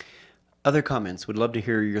 Other comments? Would love to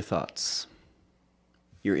hear your thoughts,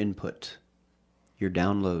 your input, your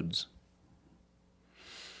downloads.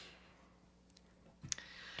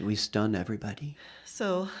 Do we stun everybody?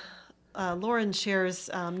 So Lauren shares,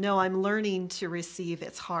 no, I'm learning to receive.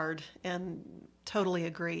 It's hard, and totally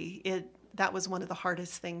agree. That was one of the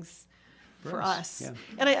hardest things for us. Yeah.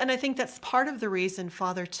 And I think that's part of the reason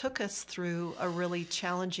Father took us through a really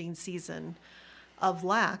challenging season of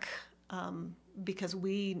lack, because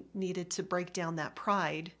we needed to break down that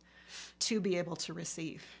pride to be able to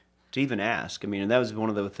receive. To even ask. And that was one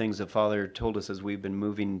of the things that Father told us as we've been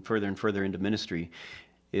moving further and further into ministry,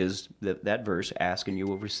 is that verse, ask and you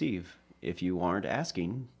will receive. If you aren't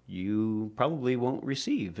asking, you probably won't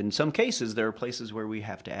receive. In some cases, there are places where we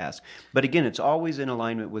have to ask. But again, it's always in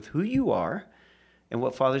alignment with who you are and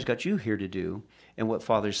what Father's got you here to do and what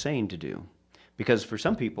Father's saying to do. Because for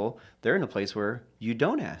some people, they're in a place where you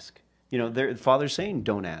don't ask. Father's saying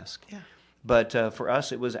don't ask. Yeah. But for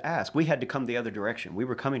us, it was ask. We had to come the other direction. We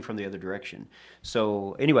were coming from the other direction.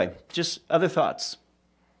 So anyway, just other thoughts.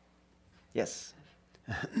 Yes.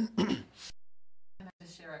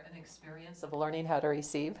 Share an experience of learning how to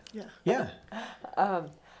receive. Yeah.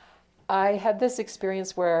 I had this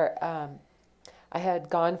experience where I had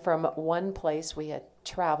gone from one place, we had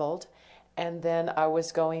traveled, and then I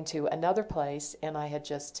was going to another place, and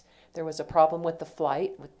there was a problem with the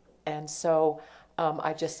flight, and so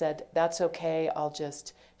I just said, that's okay, I'll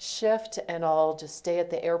just shift, and I'll just stay at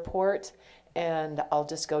the airport, and I'll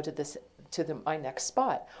just go to my next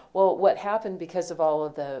spot. Well, what happened because of all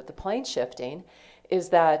of the plane shifting is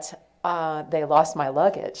that they lost my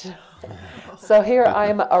luggage. So here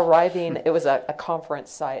I'm arriving, it was a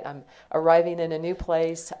conference site. I'm arriving in a new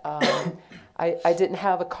place. I didn't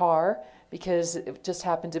have a car because it just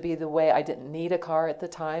happened to be the way. I didn't need a car at the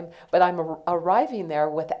time, but I'm arriving there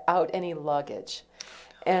without any luggage.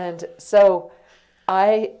 And so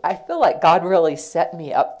I feel like God really set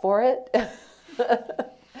me up for it.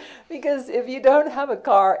 Because if you don't have a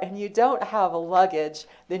car and you don't have a luggage,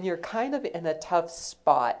 then you're kind of in a tough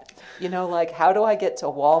spot. Like, how do I get to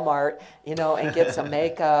Walmart, and get some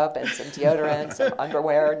makeup and some deodorant, some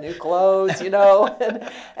underwear, new clothes,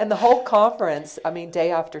 And the whole conference, day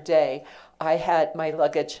after day, I had my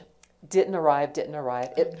luggage didn't arrive.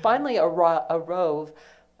 It finally arose,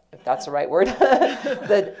 if that's the right word,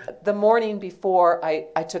 the morning before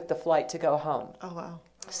I took the flight to go home. Oh, wow.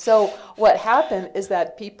 So what happened is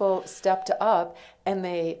that people stepped up and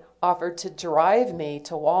they offered to drive me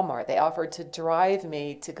to Walmart. They offered to drive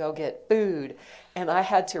me to go get food. And I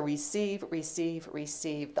had to receive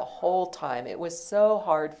the whole time. It was so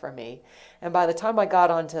hard for me. And by the time I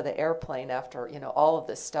got onto the airplane after, all of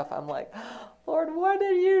this stuff, I'm like, Lord, what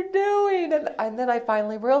are you doing? And then I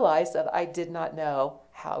finally realized that I did not know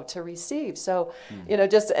how to receive. So,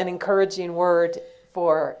 just an encouraging word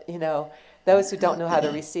for, those who don't know how to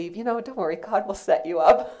receive, don't worry, God will set you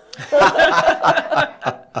up.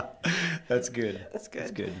 That's good. That's good.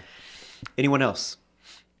 That's good. Anyone else?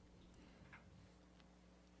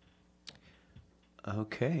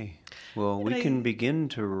 Okay. Well, we can begin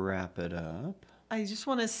to wrap it up. I just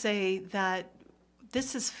want to say that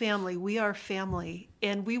this is family. We are family.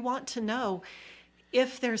 And we want to know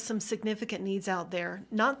if there's some significant needs out there.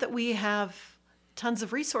 Not that we have tons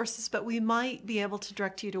of resources, but we might be able to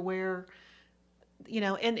direct you to where,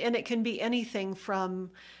 and it can be anything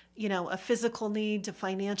from, a physical need to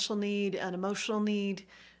financial need, an emotional need,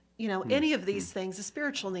 any of these things, a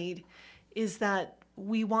spiritual need, is that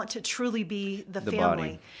we want to truly be the family.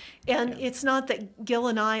 Body. And it's not that Gil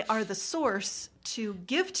and I are the source to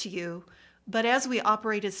give to you, but as we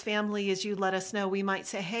operate as family, as you let us know, we might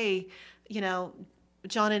say, hey,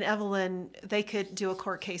 John and Evelyn, they could do a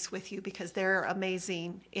court case with you because they're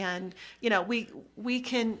amazing. And, we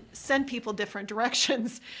can send people different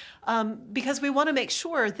directions because we want to make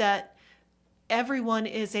sure that everyone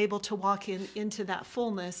is able to walk into that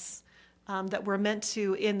fullness that we're meant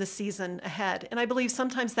to in the season ahead. And I believe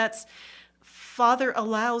sometimes that's Father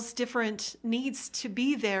allows different needs to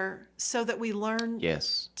be there so that we learn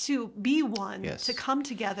to be one, to come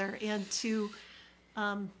together and to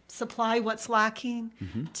supply what's lacking,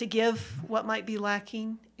 to give what might be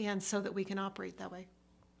lacking, and so that we can operate that way.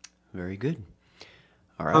 Very good.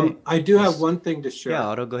 All right. I do have one thing to share. Yeah,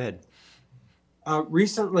 Otto, go ahead.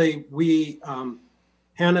 Recently,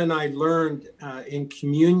 Hannah and I learned in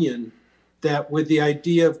communion that with the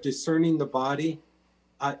idea of discerning the body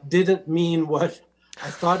didn't mean what I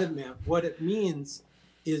thought it meant. What it means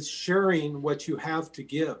is sharing what you have to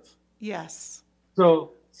give. Yes.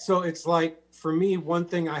 So it's like, for me, one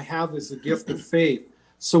thing I have is a gift of faith.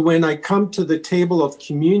 So when I come to the table of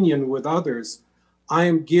communion with others, I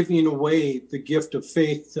am giving away the gift of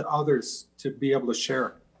faith to others to be able to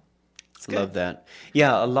share. Love that.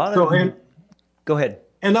 Yeah, a lot of... Go ahead.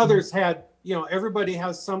 And others had, everybody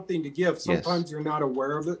has something to give. Sometimes you're not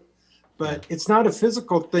aware of it, but it's not a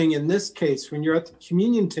physical thing in this case. When you're at the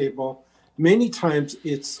communion table, many times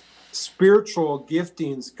it's spiritual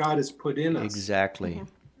giftings God has put in us. Exactly.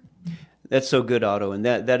 That's so good, Otto. And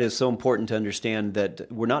that is so important to understand that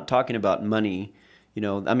we're not talking about money.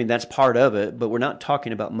 That's part of it, but we're not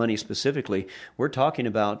talking about money specifically. We're talking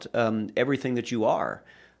about everything that you are,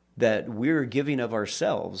 that we're giving of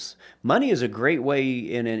ourselves. Money is a great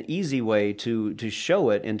way and an easy way to show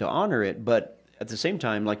it and to honor it, but at the same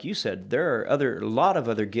time, like you said, there are a lot of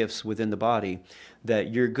other gifts within the body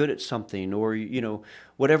that you're good at something, or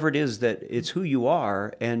whatever it is, that it's who you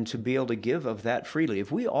are, and to be able to give of that freely.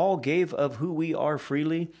 If we all gave of who we are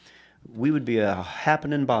freely, we would be a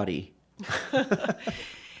happening body.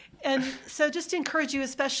 And so just to encourage you,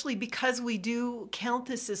 especially because we do count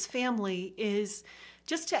this as family, is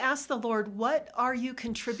just to ask the Lord, what are you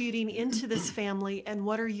contributing into this family, and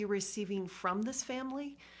what are you receiving from this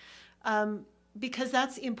family? Because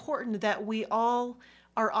that's important, that we all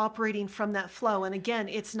are operating from that flow. And again,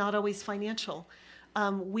 it's not always financial.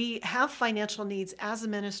 We have financial needs as a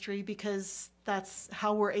ministry because that's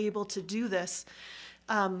how we're able to do this.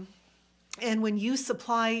 And when you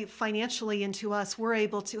supply financially into us, we're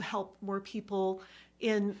able to help more people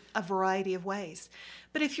in a variety of ways.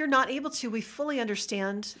 But if you're not able to, we fully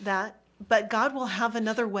understand that, but God will have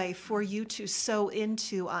another way for you to sow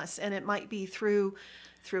into us. And it might be through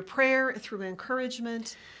prayer, through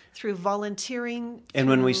encouragement, through volunteering. And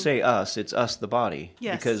when we say us, it's us, the body.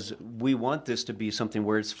 Yes. Because we want this to be something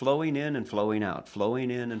where it's flowing in and flowing out,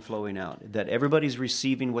 flowing in and flowing out. That everybody's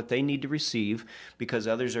receiving what they need to receive because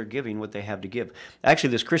others are giving what they have to give.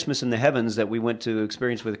 Actually, this Christmas in the Heavens that we went to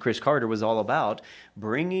experience with Chris Carter was all about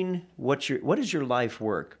bringing what is your life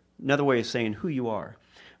work? Another way of saying who you are.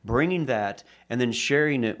 Bringing that and then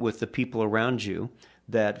sharing it with the people around you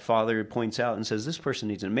that Father points out and says, this person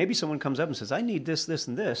needs it. And maybe someone comes up and says, I need this, this,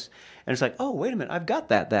 and this. And it's like, oh, wait a minute, I've got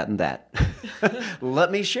that, and that.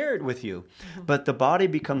 Let me share it with you. Mm-hmm. But the body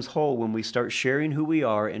becomes whole when we start sharing who we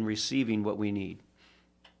are and receiving what we need.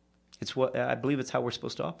 It's what I believe. It's how we're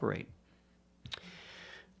supposed to operate.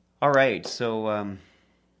 All right. So,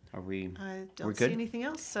 are we? I don't we're see good? anything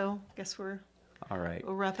else, so I guess we'll All right.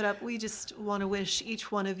 wrap it up. We just want to wish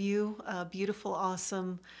each one of you a beautiful,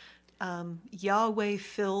 awesome,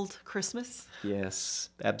 Yahweh-filled Christmas. Yes,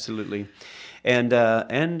 absolutely, and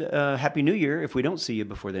Happy New Year. If we don't see you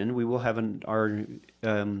before then, we will have our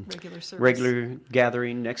Regular service. regular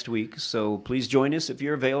gathering next week. So please join us if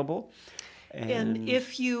you're available. And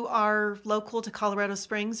if you are local to Colorado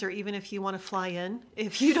Springs, or even if you want to fly in,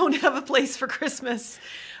 if you don't have a place for Christmas,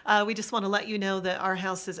 we just want to let you know that our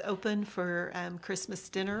house is open for Christmas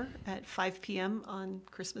dinner at 5 p.m. on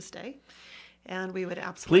Christmas Day. And we would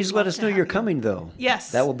absolutely Please let love us to know have you're you. coming, though.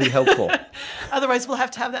 Yes. That will be helpful. Otherwise, we'll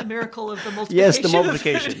have to have that miracle of the multiplication. Yes, the of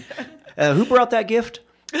multiplication. food. Who brought that gift?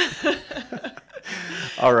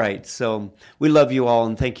 All right. So we love you all,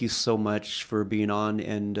 and thank you so much for being on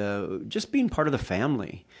and just being part of the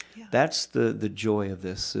family. Yeah. That's the joy of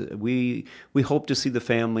this. We hope to see the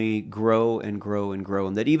family grow and grow and grow,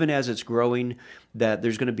 and that even as it's growing, that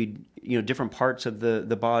there's going to be different parts of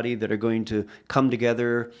the body that are going to come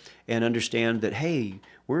together and understand that, hey,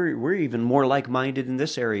 we're even more like-minded in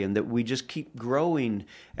this area, and that we just keep growing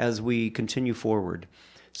as we continue forward.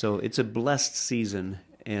 So it's a blessed season,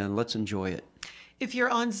 and let's enjoy it. If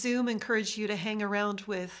you're on Zoom, I encourage you to hang around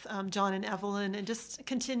with John and Evelyn and just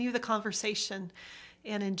continue the conversation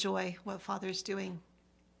and enjoy what Father's doing.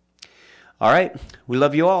 All right. We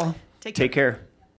love you all. Take care.